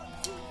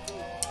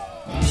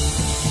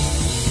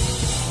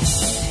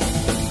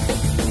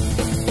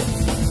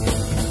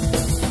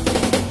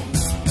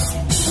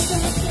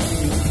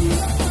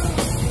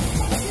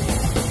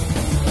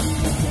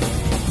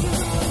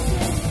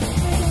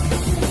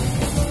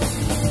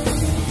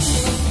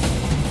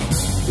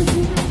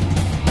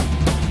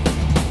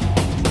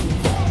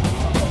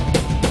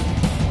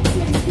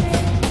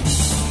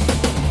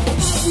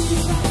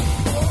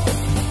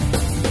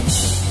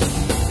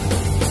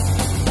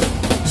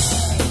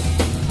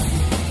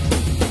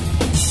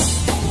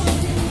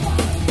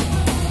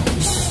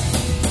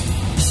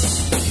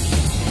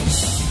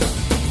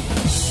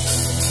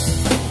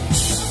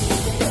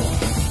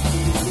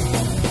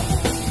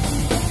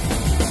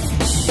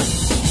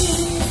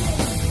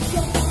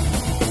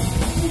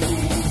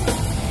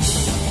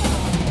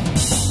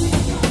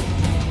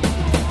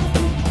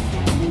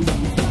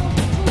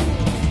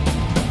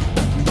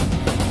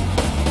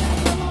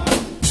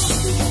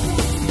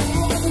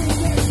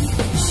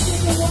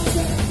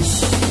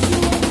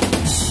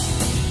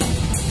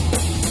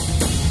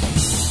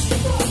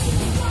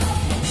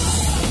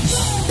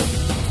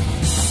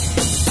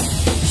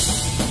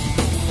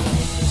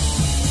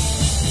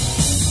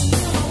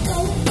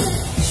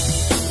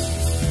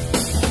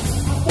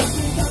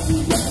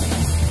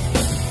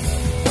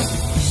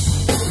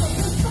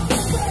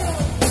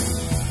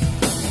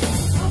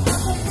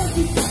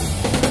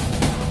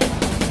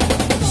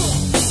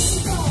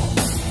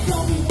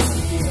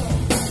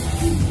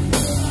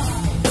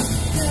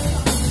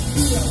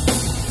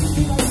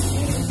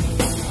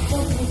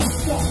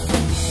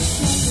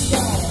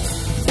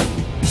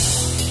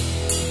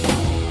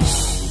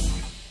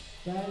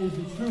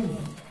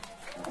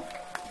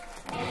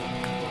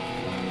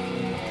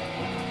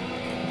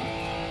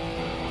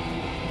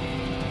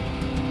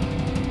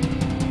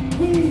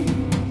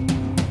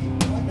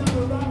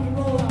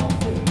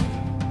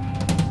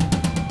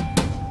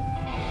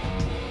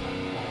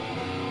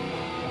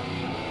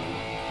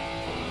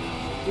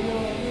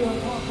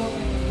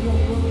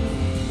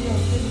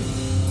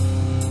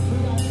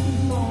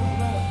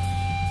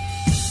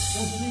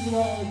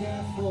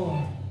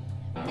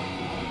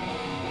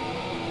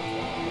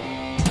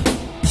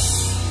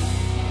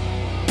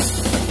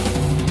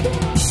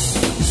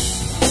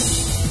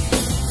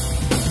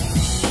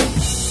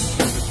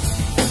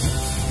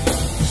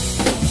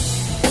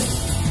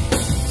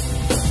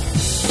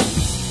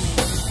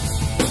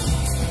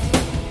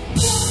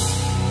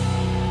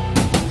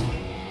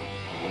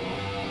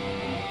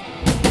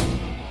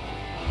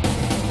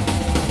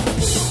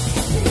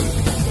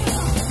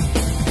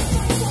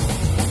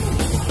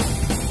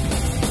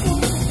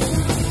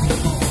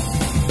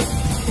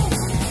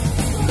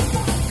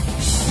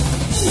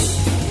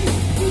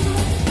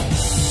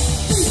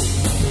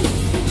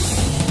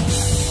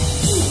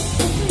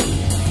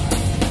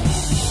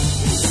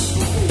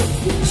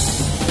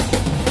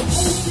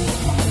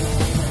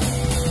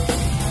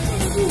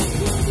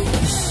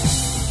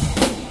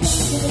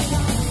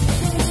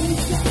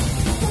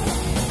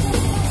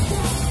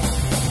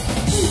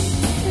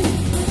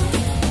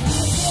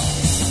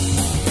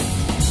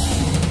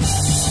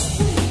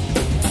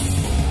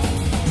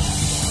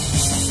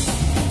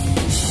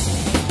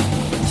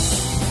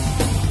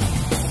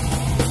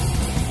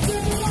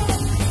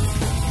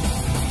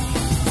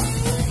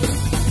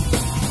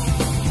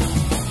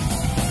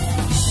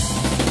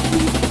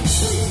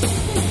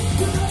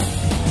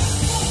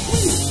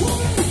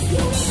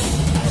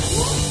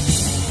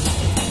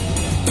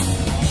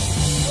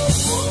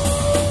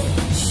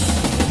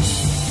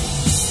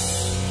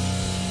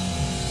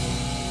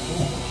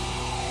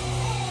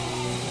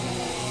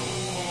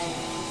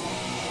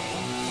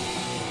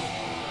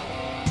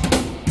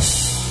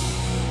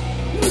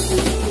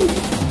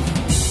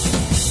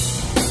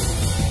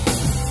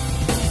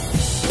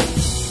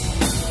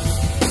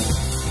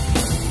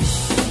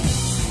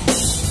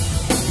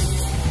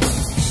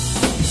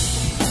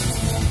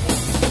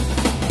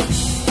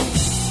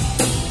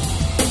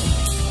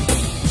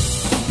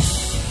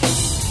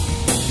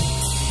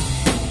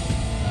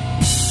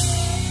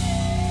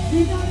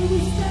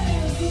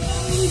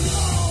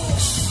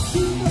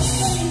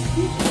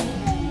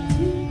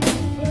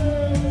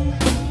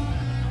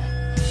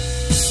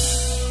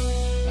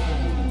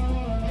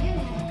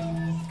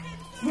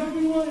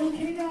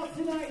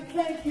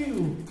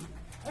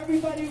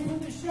 Everybody who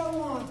put the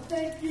show on,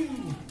 thank you.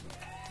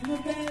 To the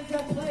bands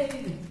that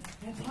played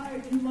and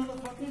tired you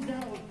motherfuckers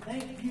out,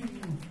 thank you.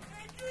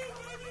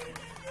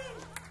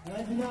 And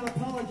I do not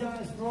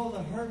apologize for all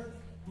the hurt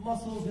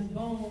muscles and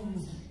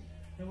bones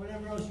and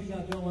whatever else you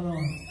got going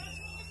on.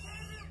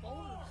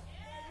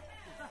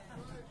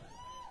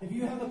 If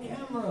you have a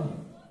camera,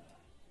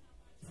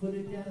 put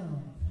it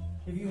down.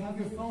 If you have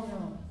your phone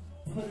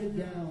out, put it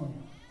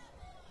down.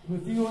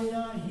 If you are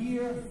not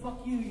here,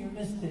 fuck you, you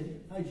missed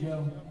it. Hi,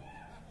 Joe.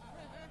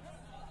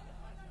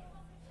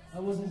 I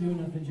wasn't doing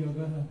nothing, Joe.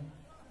 Go ahead.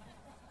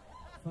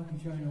 Fucking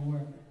trying to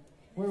work.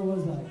 Where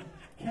was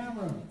I?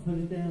 Camera, put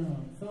it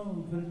down.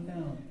 Phone, put it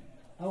down.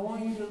 I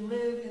want you to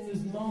live in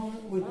this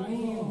moment with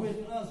me,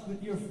 with us,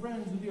 with your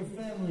friends, with your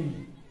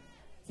family.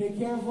 Take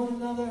care of one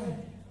another.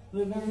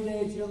 Live every day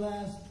at your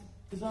last.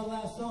 This is our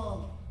last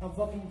song. I'm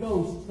fucking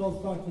Ghost. It's called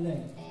Start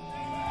Today.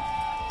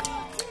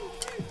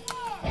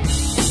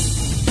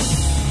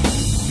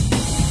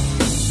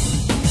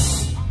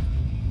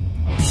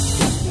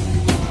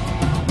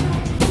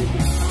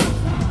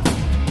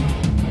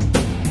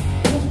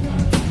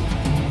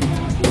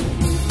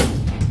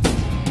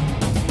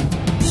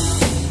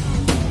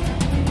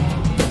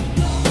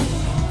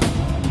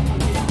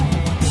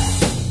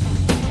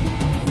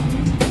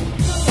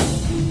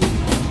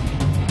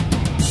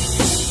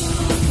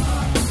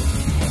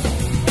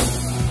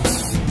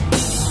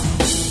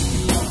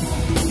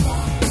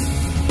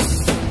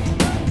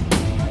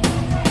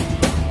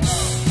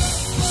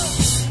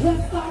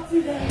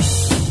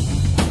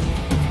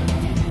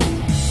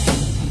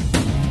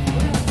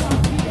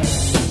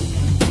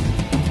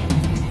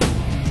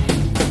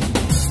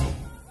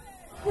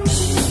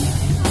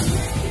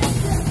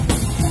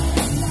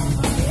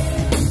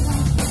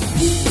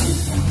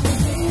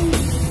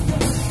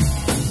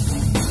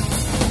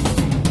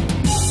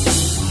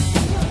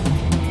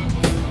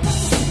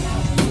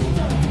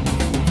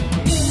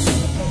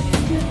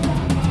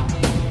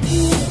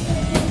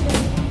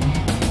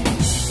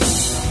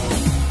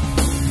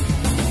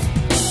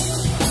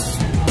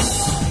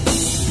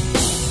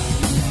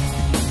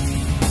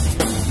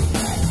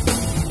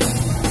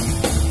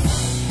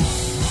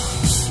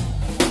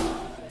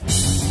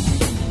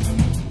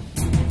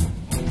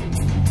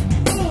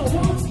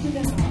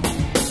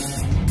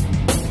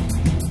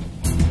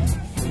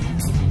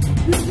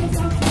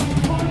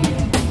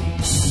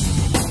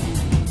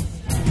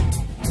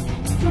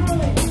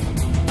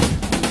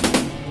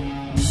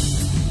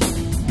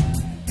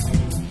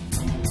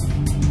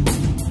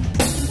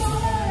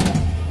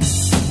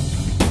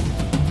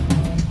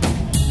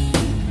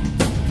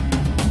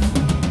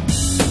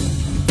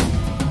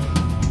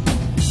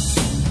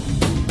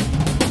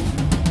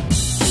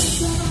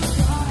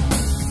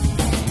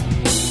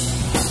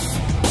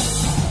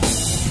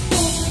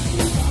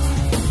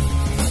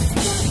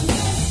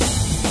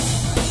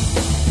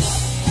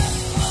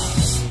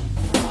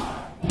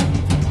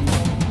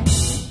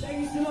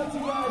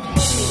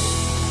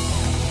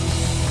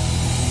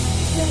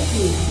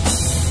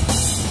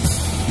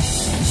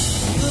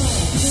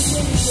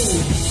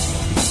 faithful,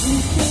 to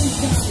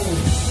the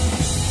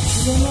storyteller, to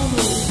the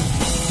lovers,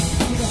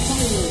 to the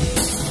fighters.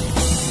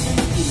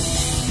 Thank you.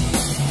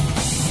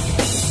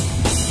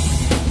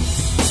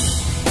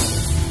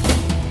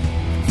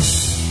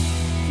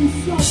 To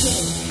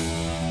suckers.